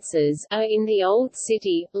residences, are in the Old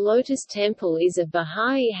City. Lotus Temple is a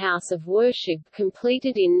Bahá'í house of worship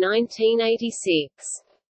completed in 1986.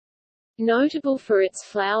 Notable for its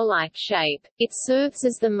flower-like shape, it serves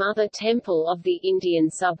as the mother temple of the Indian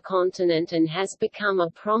subcontinent and has become a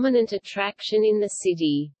prominent attraction in the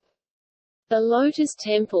city. The Lotus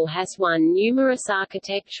Temple has won numerous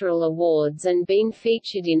architectural awards and been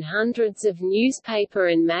featured in hundreds of newspaper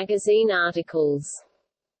and magazine articles.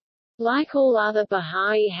 Like all other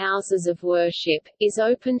Bahá'í houses of worship, is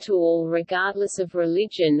open to all regardless of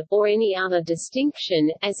religion, or any other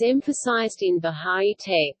distinction, as emphasized in Bahá'í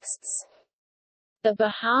texts. The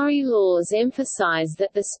Bahá'í laws emphasize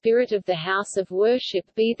that the spirit of the house of worship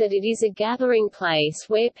be that it is a gathering place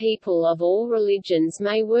where people of all religions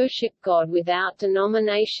may worship God without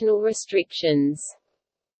denominational restrictions.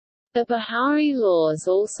 The Bahá'í laws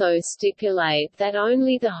also stipulate that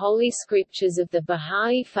only the holy scriptures of the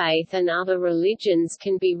Bahá'í faith and other religions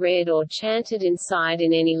can be read or chanted inside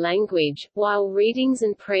in any language, while readings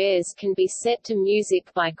and prayers can be set to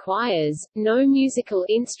music by choirs. No musical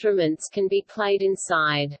instruments can be played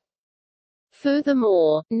inside.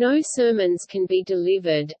 Furthermore, no sermons can be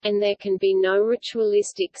delivered, and there can be no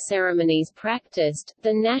ritualistic ceremonies practiced.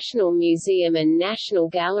 The National Museum and National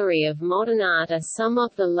Gallery of Modern Art are some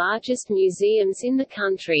of the largest museums in the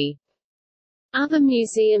country. Other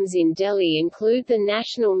museums in Delhi include the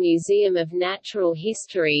National Museum of Natural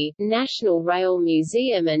History, National Rail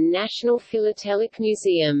Museum and National Philatelic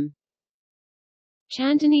Museum.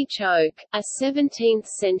 Chandni Chowk, a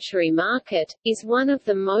 17th-century market, is one of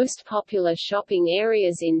the most popular shopping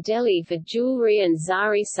areas in Delhi for jewellery and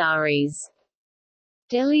zari saris.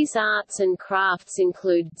 Delhi's arts and crafts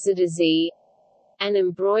include zardari, an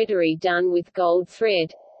embroidery done with gold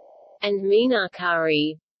thread, and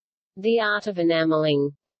meenakari, the art of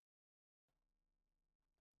enameling.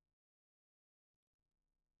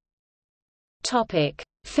 Topic: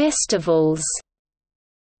 Festivals.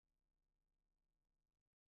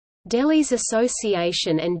 Delhi's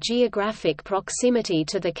association and geographic proximity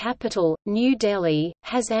to the capital, New Delhi,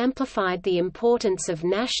 has amplified the importance of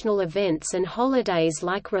national events and holidays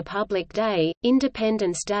like Republic Day,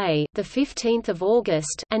 Independence Day, the 15th of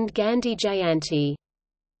August, and Gandhi Jayanti.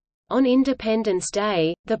 On Independence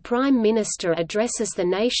Day, the Prime Minister addresses the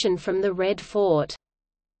nation from the Red Fort.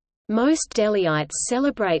 Most Delhiites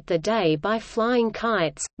celebrate the day by flying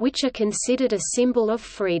kites, which are considered a symbol of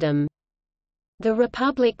freedom. The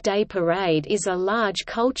Republic Day Parade is a large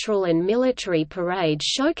cultural and military parade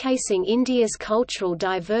showcasing India's cultural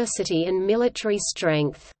diversity and military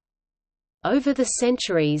strength. Over the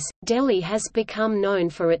centuries, Delhi has become known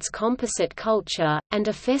for its composite culture, and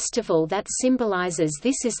a festival that symbolizes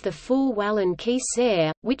this is the Phul Walan Ki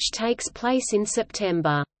Sair, which takes place in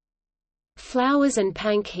September. Flowers and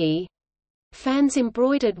pankhi, fans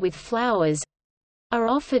embroidered with flowers, are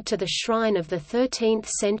offered to the shrine of the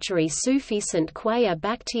 13th-century Sufi Sant Khwaja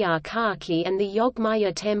Bakhtiar Kaki and the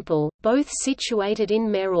Yogmaya temple, both situated in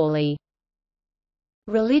Mehrauli.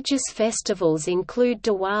 Religious festivals include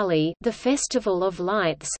Diwali, the Festival of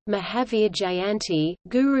Lights, Mahavir Jayanti,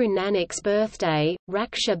 Guru Nanak's birthday,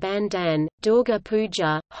 Raksha Bandhan, Durga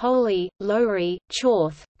Puja, Holi, Lohri,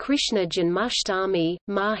 Chauth, Krishna Janmashtami,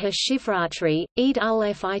 Maha Shivratri, Eid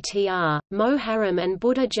al-Fitr, Moharram and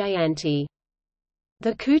Buddha Jayanti.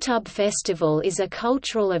 The Qutub Festival is a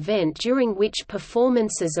cultural event during which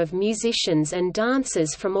performances of musicians and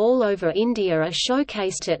dancers from all over India are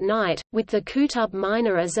showcased at night, with the Qutub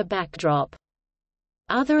Minar as a backdrop.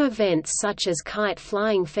 Other events such as Kite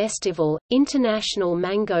Flying Festival, International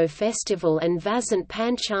Mango Festival and Vasant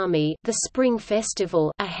Panchami, the Spring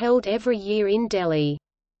Festival, are held every year in Delhi.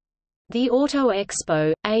 The Auto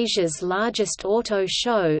Expo, Asia's largest auto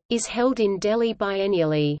show, is held in Delhi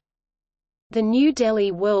biennially. The New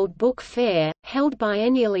Delhi World Book Fair, held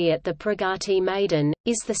biennially at the Pragati Maidan,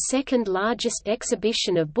 is the second largest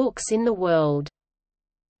exhibition of books in the world.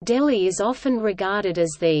 Delhi is often regarded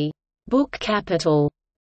as the book capital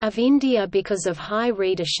of India because of high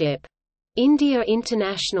readership. India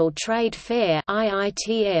International Trade Fair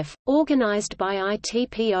 (IITF), organized by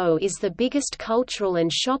ITPO, is the biggest cultural and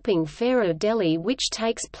shopping fair of Delhi, which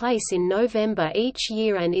takes place in November each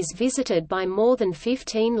year and is visited by more than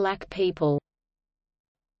 15 lakh people.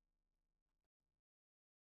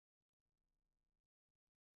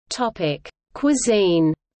 Topic: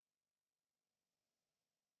 Cuisine.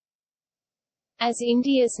 As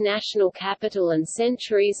India's national capital and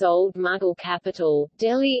centuries-old Mughal capital,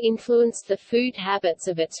 Delhi influenced the food habits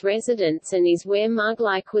of its residents and is where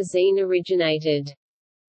Mughlai cuisine originated.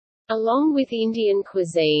 Along with Indian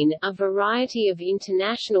cuisine, a variety of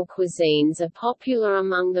international cuisines are popular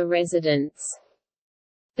among the residents.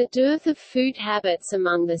 The dearth of food habits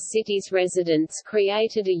among the city's residents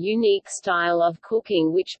created a unique style of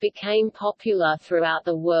cooking which became popular throughout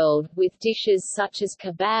the world, with dishes such as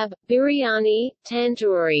kebab, biryani,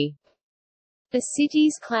 tandoori. The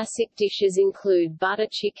city's classic dishes include butter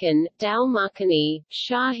chicken, dal makhani,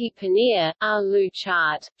 shahi paneer, aloo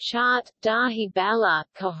chaat, dahi bala,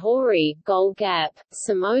 kahori, golgap,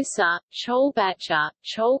 samosa, chol bacha,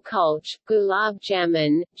 chol kulch, gulab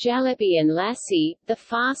jamun, jalebi and lassi. The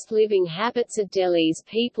fast-living habits of Delhi's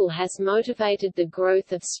people has motivated the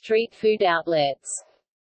growth of street food outlets.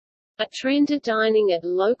 A trend of dining at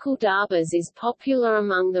local dhabas is popular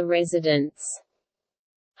among the residents.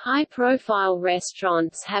 High-profile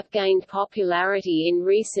restaurants have gained popularity in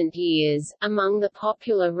recent years. Among the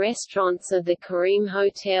popular restaurants are the Kareem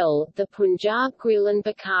Hotel, the Punjab Grill and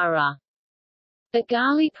Bakara. The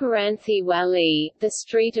Gali Paranthi Wali, the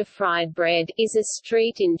Street of Fried Bread, is a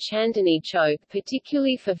street in Chandni Chowk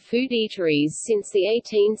particularly for food eateries since the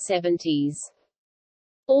 1870s.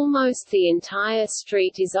 Almost the entire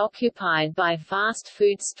street is occupied by fast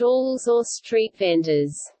food stalls or street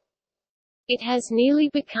vendors. It has nearly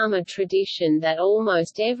become a tradition that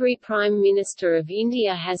almost every Prime Minister of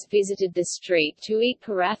India has visited the street to eat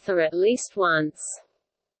paratha at least once.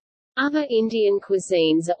 Other Indian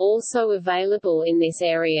cuisines are also available in this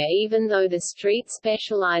area even though the street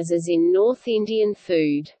specializes in North Indian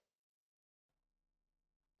food.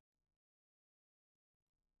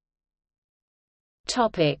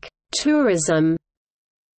 Tourism.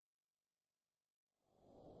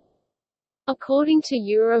 According to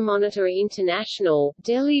Euromonitor International,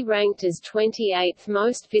 Delhi ranked as 28th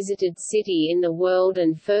most visited city in the world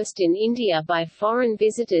and first in India by foreign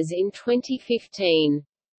visitors in 2015.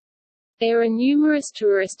 There are numerous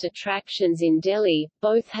tourist attractions in Delhi,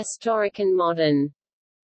 both historic and modern.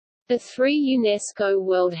 The 3 UNESCO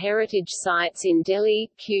World Heritage Sites in Delhi,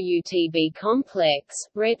 Qutb Complex,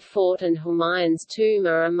 Red Fort and Humayun's Tomb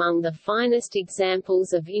are among the finest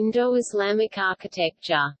examples of Indo-Islamic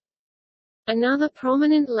architecture. Another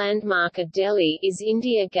prominent landmark of Delhi is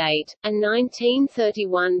India Gate, a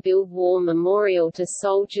 1931-built war memorial to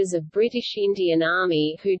soldiers of British Indian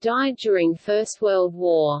Army who died during First World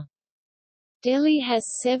War. Delhi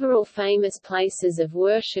has several famous places of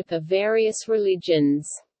worship of various religions.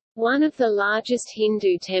 One of the largest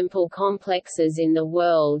Hindu temple complexes in the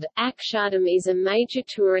world, Akshardham, is a major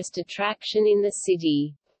tourist attraction in the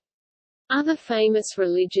city. Other famous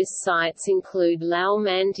religious sites include Lal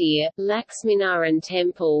Mandir, Laxminaran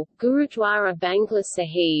Temple, Gurudwara Bangla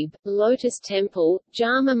Sahib, Lotus Temple,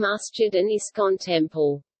 Jama Masjid and ISKCON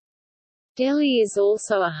Temple. Delhi is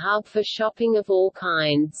also a hub for shopping of all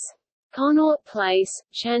kinds. Connaught Place,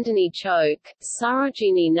 Chandni Chowk,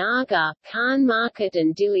 Sarojini Nagar, Khan Market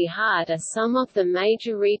and Dilli Haat are some of the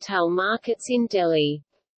major retail markets in Delhi.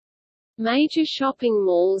 Major shopping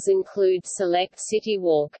malls include Select City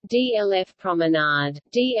Walk, DLF Promenade,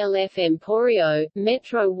 DLF Emporio,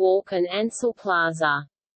 Metro Walk and Ansal Plaza.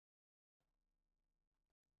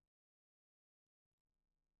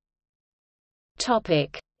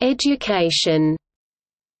 Topic: Education.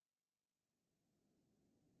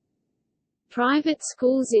 Private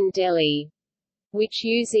schools in Delhi, which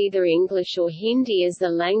use either English or Hindi as the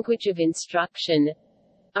language of instruction,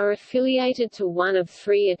 are affiliated to one of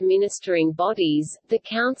 3 administering bodies, the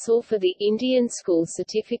Council for the Indian School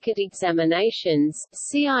Certificate Examinations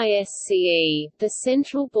 (CISCE), the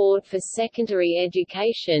Central Board for Secondary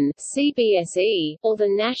Education (CBSE), or the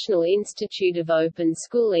National Institute of Open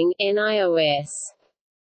Schooling (NIOS).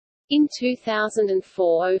 In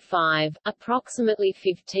 2004-05, approximately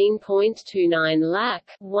 15.29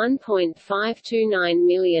 lakh (1.529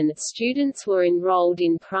 million) students were enrolled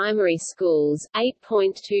in primary schools,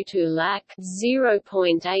 8.22 lakh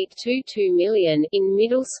 (0.822 million) in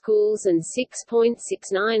middle schools and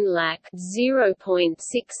 6.69 lakh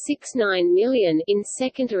 (0.669 million) in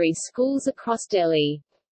secondary schools across Delhi.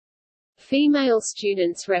 Female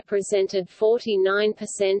students represented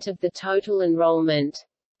 49% of the total enrollment.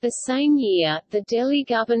 The same year, the Delhi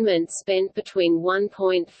government spent between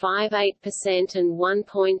 1.58% and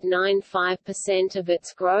 1.95% of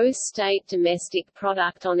its gross state domestic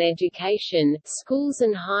product on education. Schools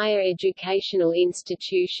and higher educational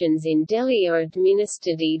institutions in Delhi are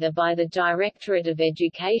administered either by the Directorate of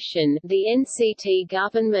Education, the NCT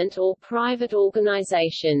government, or private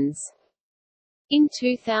organizations. In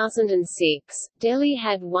 2006, Delhi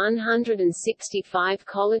had 165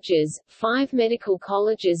 colleges, 5 medical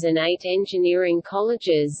colleges and 8 engineering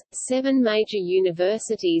colleges, 7 major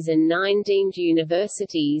universities and 9 deemed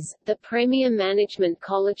universities. The premier management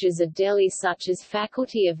colleges of Delhi, such as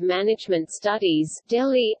Faculty of Management Studies,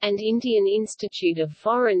 Delhi, and Indian Institute of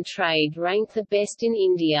Foreign Trade, rank the best in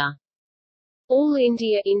India. All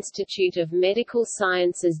India Institute of Medical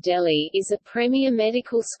Sciences Delhi is a premier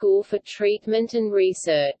medical school for treatment and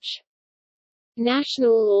research.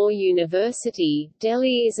 National Law University,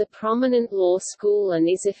 Delhi is a prominent law school and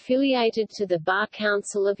is affiliated to the Bar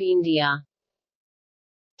Council of India.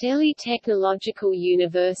 Delhi Technological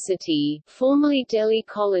University, formerly Delhi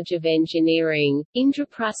College of Engineering,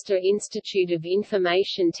 Indraprastha Institute of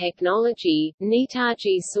Information Technology,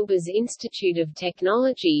 Netaji Subhas Institute of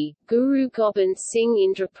Technology, Guru Gobind Singh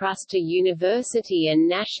Indraprastha University and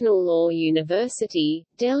National Law University,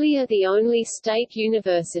 Delhi are the only state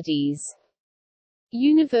universities.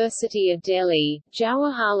 University of Delhi,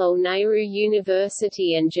 Jawaharlal Nehru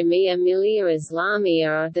University and Jamia Millia Islamia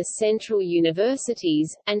are the central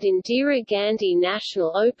universities, and Indira Gandhi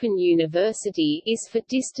National Open University is for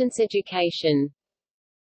distance education.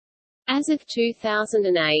 As of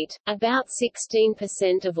 2008, about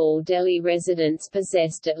 16% of all Delhi residents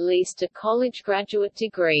possessed at least a college graduate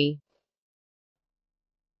degree.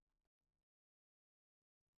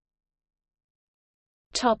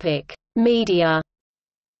 Topic: Media.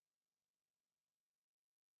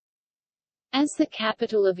 As the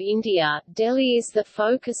capital of India, Delhi is the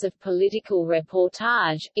focus of political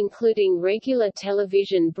reportage, including regular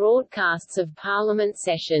television broadcasts of parliament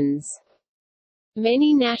sessions.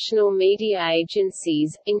 Many national media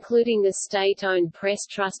agencies, including the state-owned Press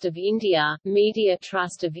Trust of India, Media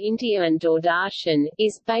Trust of India and Doordarshan,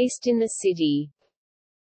 is based in the city.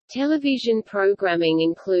 Television programming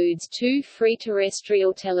includes 2 free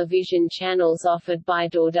terrestrial television channels offered by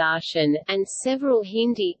Doordarshan, and several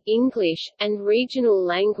Hindi, English, and regional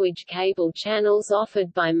language cable channels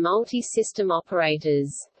offered by multi-system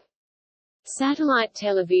operators. Satellite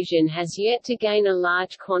television has yet to gain a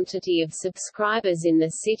large quantity of subscribers in the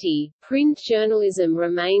city. Print journalism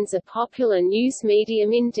remains a popular news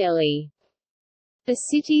medium in Delhi. The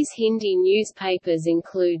city's Hindi newspapers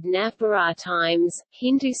include Navbharat Times,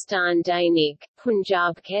 Hindustan Dainik,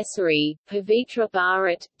 Punjab Kesari, Pavitra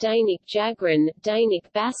Bharat, Dainik Jagran,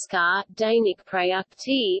 Dainik Bhaskar, Dainik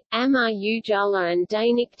Prayukti, Amar Ujala and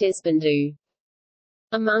Dainik Desbandhu.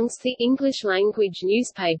 Amongst the English-language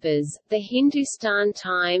newspapers, the Hindustan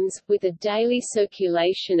Times, with a daily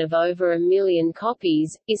circulation of over 1 million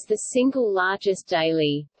copies, is the single largest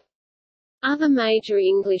daily. Other major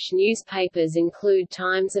English newspapers include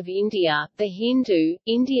Times of India, The Hindu,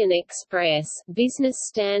 Indian Express, Business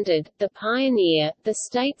Standard, The Pioneer, The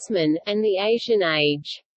Statesman, and The Asian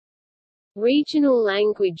Age. Regional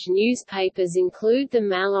language newspapers include the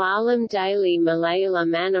Malayalam daily Malayala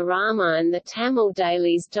Manorama and the Tamil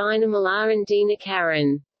dailies Dinamala and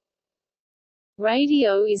Dinakaran.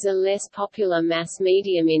 Radio is a less popular mass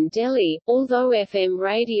medium in Delhi, although FM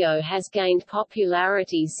radio has gained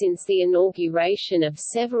popularity since the inauguration of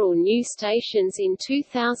several new stations in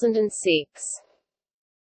 2006.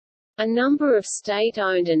 A number of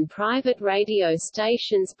state-owned and private radio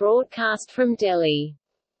stations broadcast from Delhi.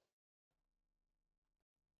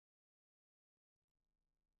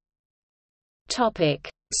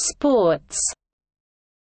 Sports.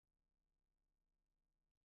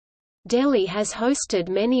 Delhi has hosted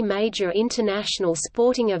many major international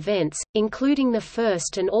sporting events, including the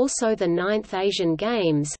first and also the 9th Asian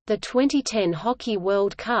Games, the 2010 Hockey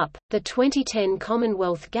World Cup, the 2010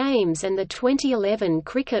 Commonwealth Games and the 2011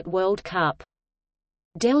 Cricket World Cup.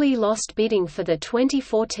 Delhi lost bidding for the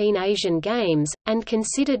 2014 Asian Games, and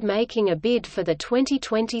considered making a bid for the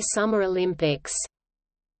 2020 Summer Olympics.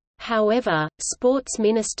 However, Sports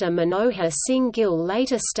Minister Manohar Singh Gill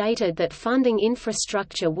later stated that funding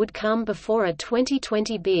infrastructure would come before a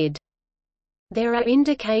 2020 bid. There are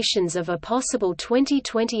indications of a possible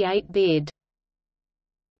 2028 bid.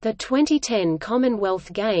 The 2010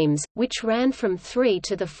 Commonwealth Games, which ran from 3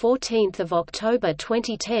 to 14 October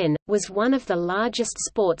 2010, was one of the largest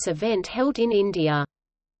sports event held in India.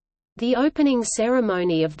 The opening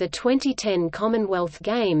ceremony of the 2010 Commonwealth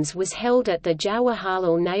Games was held at the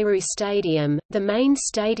Jawaharlal Nehru Stadium, the main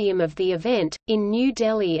stadium of the event, in New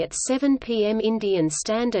Delhi at 7 p.m. Indian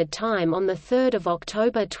Standard Time on 3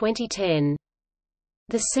 October 2010.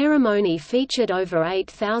 The ceremony featured over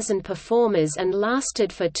 8,000 performers and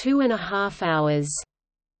lasted for 2.5 hours.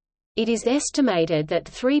 It is estimated that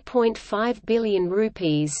 3.5 billion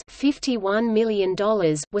rupees $51 million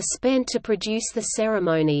were spent to produce the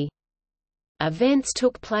ceremony. Events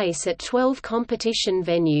took place at 12 competition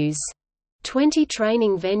venues. 20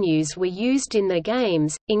 training venues were used in the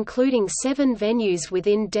Games, including 7 venues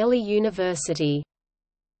within Delhi University.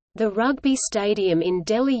 The Rugby Stadium in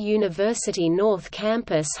Delhi University North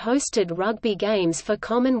Campus hosted rugby games for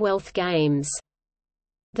Commonwealth Games.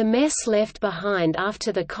 The mess left behind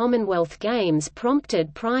after the Commonwealth Games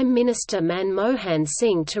prompted Prime Minister Manmohan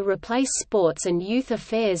Singh to replace Sports and Youth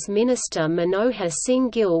Affairs Minister Manohar Singh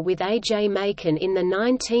Gill with Ajay Maken in the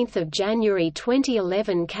 19th of January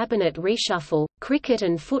 2011 cabinet reshuffle. Cricket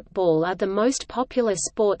and football are the most popular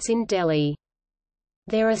sports in Delhi.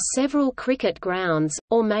 There are several cricket grounds,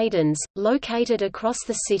 or maidans, located across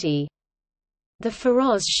the city. The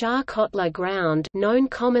Feroz Shah Kotla ground, known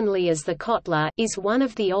commonly as the Kotla, is one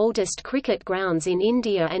of the oldest cricket grounds in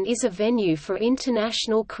India and is a venue for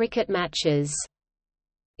international cricket matches.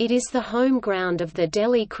 It is the home ground of the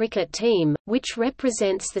Delhi cricket team, which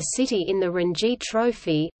represents the city in the Ranji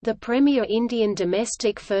Trophy, the premier Indian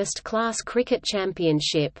domestic first-class cricket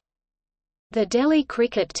championship. The Delhi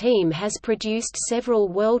cricket team has produced several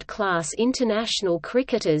world-class international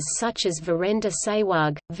cricketers such as Virender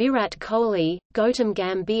Sehwag, Virat Kohli, Gautam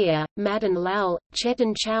Gambhir, Madan Lal,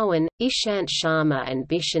 Chetan Chauhan, Ishant Sharma and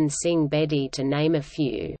Bishan Singh Bedi to name a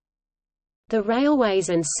few. The Railways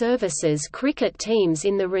and Services cricket teams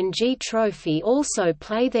in the Ranji Trophy also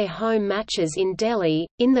play their home matches in Delhi,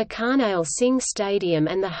 in the Karnail Singh Stadium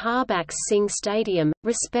and the Harbakh Singh Stadium,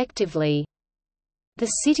 respectively. The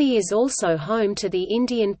city is also home to the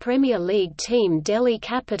Indian Premier League team Delhi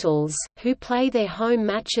Capitals, who play their home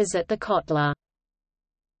matches at the Kotla.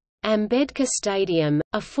 Ambedkar Stadium,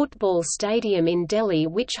 a football stadium in Delhi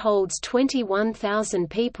which holds 21,000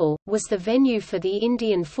 people, was the venue for the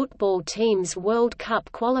Indian football team's World Cup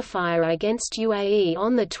qualifier against UAE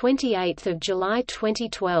on 28 July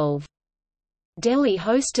 2012. Delhi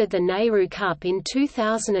hosted the Nehru Cup in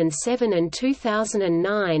 2007 and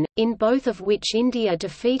 2009, in both of which India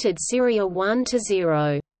defeated Syria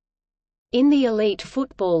 1-0. In the Elite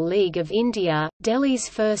Football League of India, Delhi's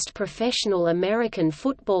first professional American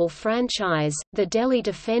football franchise, the Delhi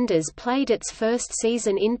Defenders, played its first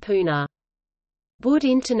season in Pune. Bud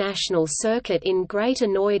International Circuit in Greater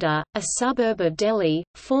Noida, a suburb of Delhi,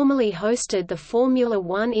 formerly hosted the Formula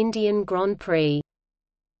One Indian Grand Prix.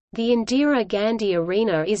 The Indira Gandhi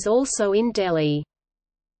Arena is also in Delhi.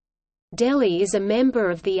 Delhi is a member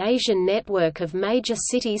of the Asian Network of Major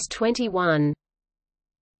Cities 21.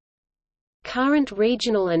 Current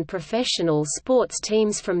regional and professional sports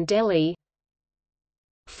teams from Delhi.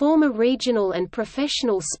 Former regional and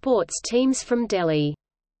professional sports teams from Delhi.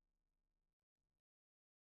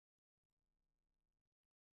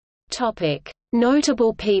 Topic: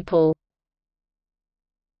 Notable people.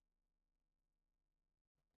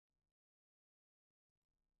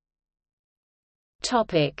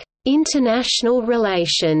 Topic: International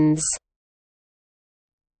relations.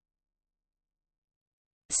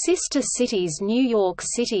 Sister cities: New York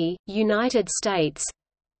City, United States;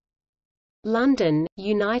 London,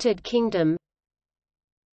 United Kingdom;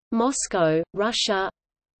 Moscow, Russia;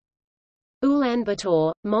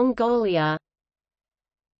 Ulaanbaatar, Mongolia;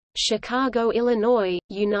 Chicago, Illinois,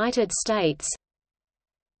 United States;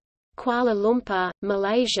 Kuala Lumpur,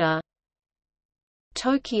 Malaysia;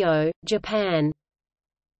 Tokyo, Japan;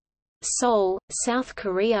 Seoul, South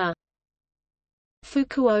Korea;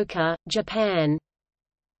 Fukuoka, Japan;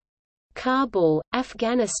 Kabul,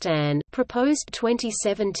 Afghanistan, proposed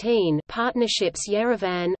 2017 partnerships;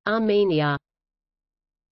 Yerevan, Armenia.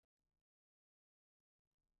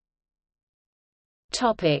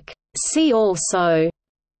 Topic: See also: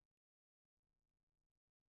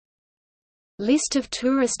 List of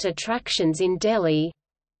tourist attractions in Delhi,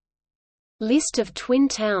 List of twin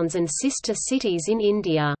towns and sister cities in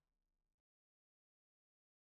India.